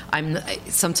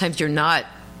sometimes you're not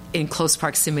in close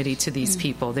proximity to these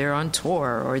people. They're on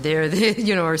tour, or they're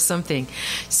or something.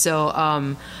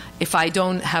 So if I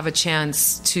don't have a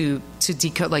chance to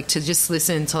just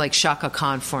listen to like Shaka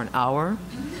Khan for an hour,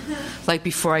 like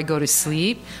before I go to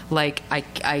sleep, like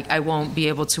I won't be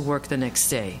able to work the next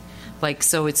day. Like,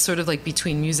 so it's sort of like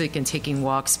between music and taking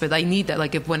walks, but I need that.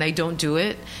 Like, when I don't do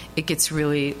it, it gets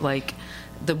really like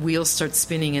the wheels start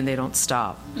spinning and they don't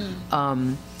stop.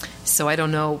 So I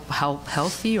don't know how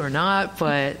healthy or not,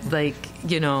 but like,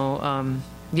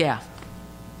 yeah.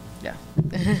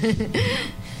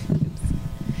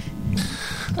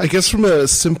 I guess from a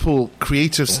simple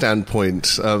creative standpoint,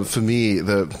 for me,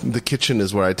 the kitchen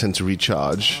is where I tend to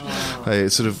recharge.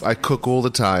 I cook all the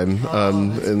time,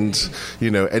 and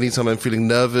anytime I'm feeling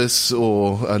nervous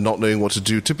or not knowing what to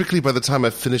do, typically by the time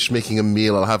I've finished making a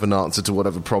meal, I'll have an answer to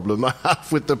whatever problem I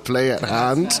have with the play at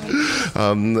hand.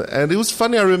 And it was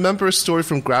funny. I remember a story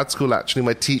from grad school. Actually,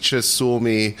 my teacher saw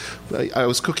me. I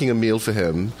was cooking a meal for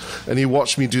him, and he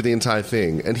watched me do the entire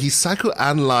thing, and he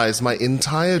psychoanalyzed my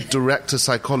entire director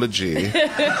psychology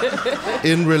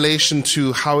in relation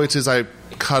to how it is I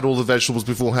cut all the vegetables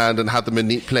beforehand and had them in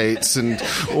neat plates and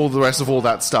all the rest of all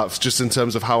that stuff, just in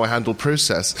terms of how I handle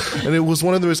process. And it was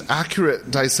one of the most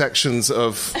accurate dissections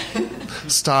of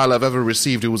style I've ever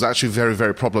received. It was actually very,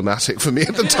 very problematic for me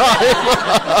at the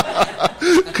time.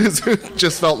 Because it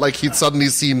just felt like he'd suddenly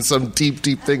seen some deep,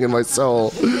 deep thing in my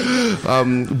soul.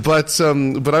 But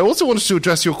I also wanted to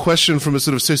address your question from a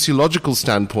sort of sociological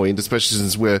standpoint, especially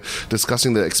since we're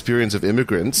discussing the experience of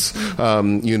immigrants,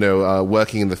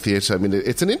 working in the theater. I mean,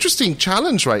 it's an interesting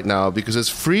challenge right now because as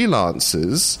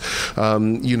freelancers,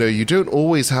 you don't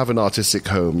always have an artistic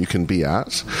home you can be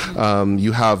at.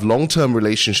 You have long-term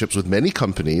relationships with many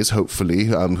companies, hopefully,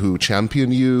 who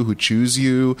champion you, who choose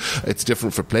you. It's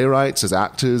different for playwrights, as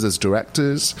actors, as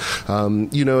directors,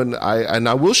 and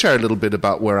I will share a little bit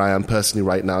about where I am personally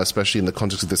right now, especially in the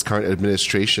context of this current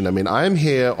administration. I mean, I am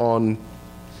here on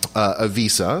a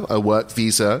visa, a work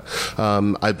visa.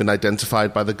 I've been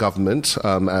identified by the government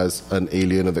as an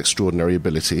alien of extraordinary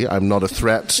ability. I'm not a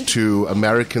threat to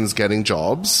Americans getting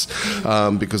jobs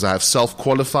because I have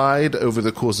self-qualified over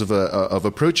the course of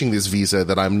approaching this visa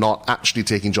that I'm not actually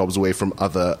taking jobs away from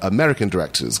other American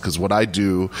directors, because what I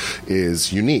do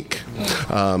is unique,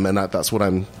 and that's what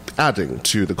I'm adding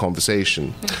to the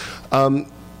conversation.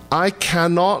 I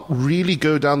cannot really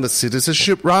go down the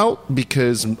citizenship route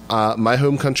because my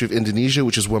home country of Indonesia,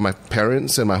 which is where my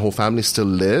parents and my whole family still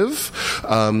live,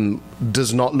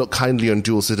 does not look kindly on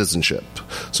dual citizenship.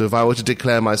 So if I were to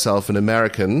declare myself an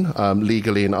American,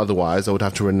 legally and otherwise, I would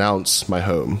have to renounce my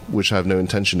home, which I have no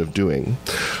intention of doing.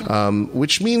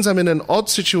 Which means I'm in an odd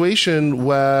situation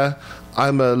where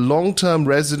I'm a long-term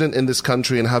resident in this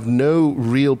country and have no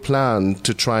real plan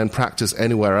to try and practice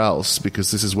anywhere else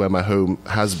because this is where my home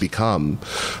has become.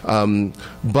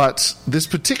 But this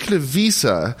particular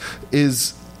visa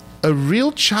is a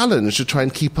real challenge to try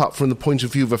and keep up from the point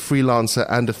of view of a freelancer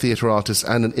and a theatre artist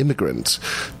and an immigrant,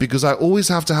 because I always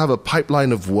have to have a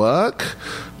pipeline of work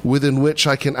within which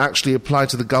I can actually apply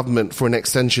to the government for an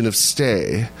extension of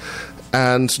stay.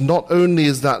 And not only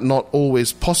is that not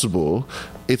always possible,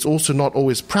 it's also not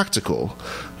always practical.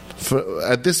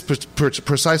 At this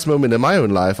precise moment in my own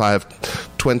life, I have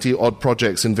 20-odd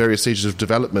projects in various stages of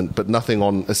development, but nothing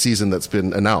on a season that's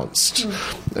been announced.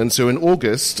 And so in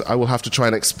August, I will have to try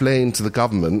and explain to the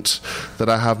government that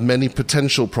I have many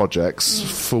potential projects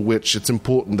for which it's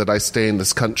important that I stay in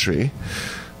this country.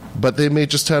 But they may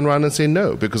just turn around and say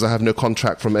no, because I have no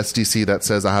contract from SDC that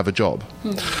says I have a job.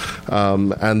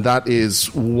 And that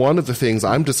is one of the things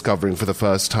I'm discovering for the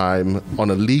first time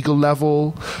on a legal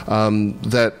level,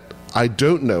 that I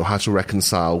don't know how to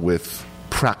reconcile with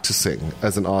practicing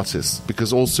as an artist,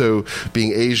 because also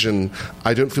being Asian,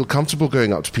 I don't feel comfortable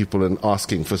going up to people and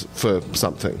asking for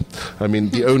something. I mean,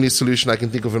 the only solution I can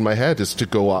think of in my head is to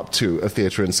go up to a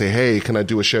theatre and say, hey, can I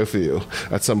do a show for you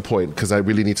at some point, because I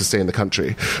really need to stay in the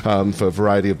country for a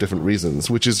variety of different reasons,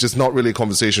 which is just not really a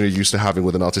conversation you're used to having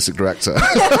with an artistic director.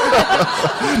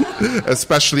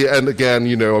 Especially, and again,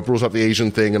 you know, I brought up the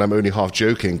Asian thing and I'm only half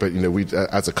joking, but, you know, we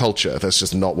as a culture, that's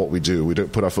just not what we do. We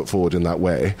don't put our foot forward in that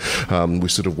way. We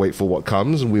sort of wait for what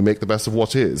comes and we make the best of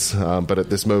what is. But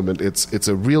at this moment,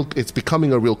 it's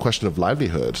becoming a real question of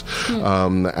livelihood.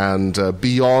 And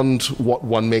beyond what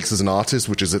one makes as an artist,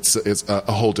 which is it's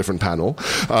a whole different panel,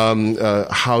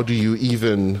 how do you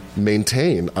even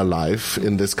maintain a life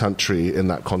in this country in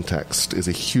that context is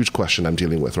a huge question I'm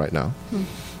dealing with right now.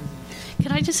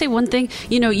 Can I just say one thing?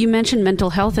 You know, you mentioned mental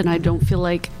health, and I don't feel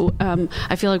like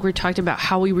I feel like we're talking about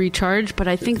how we recharge, but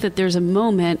I think that there's a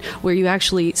moment where you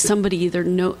actually somebody either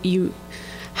know you.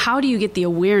 How do you get the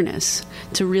awareness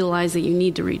to realize that you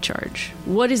need to recharge?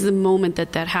 What is the moment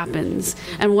that happens?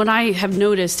 And what I have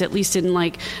noticed, at least in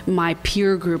like my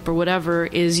peer group or whatever,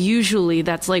 is usually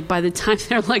that's like by the time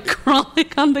they're like crawling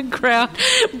on the ground,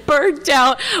 burnt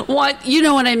out. You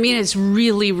know what I mean? It's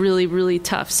really, really, really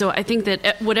tough. So I think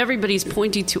that what everybody's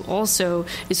pointing to also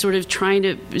is sort of trying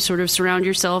to sort of surround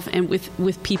yourself and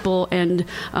with people and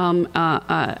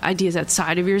ideas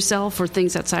outside of yourself or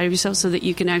things outside of yourself, so that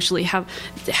you can actually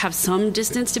have some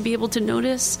distance to be able to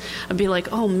notice and be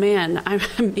like, oh man,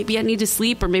 maybe I need to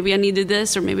sleep, or maybe I needed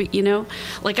this, or maybe, you know,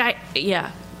 like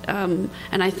and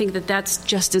I think that that's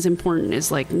just as important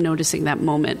as like noticing that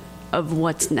moment of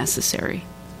what's necessary.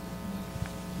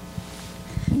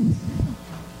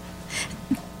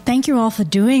 Thank you all for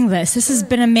doing this. This has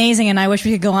been amazing, and I wish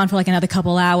we could go on for like another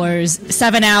couple hours,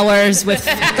 7 hours, because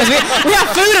we have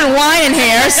food and wine in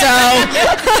here, so.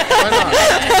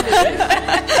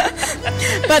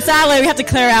 But sadly, we have to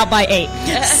clear out by 8.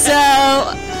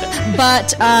 So,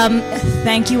 but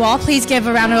thank you all. Please give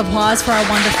a round of applause for our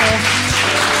wonderful.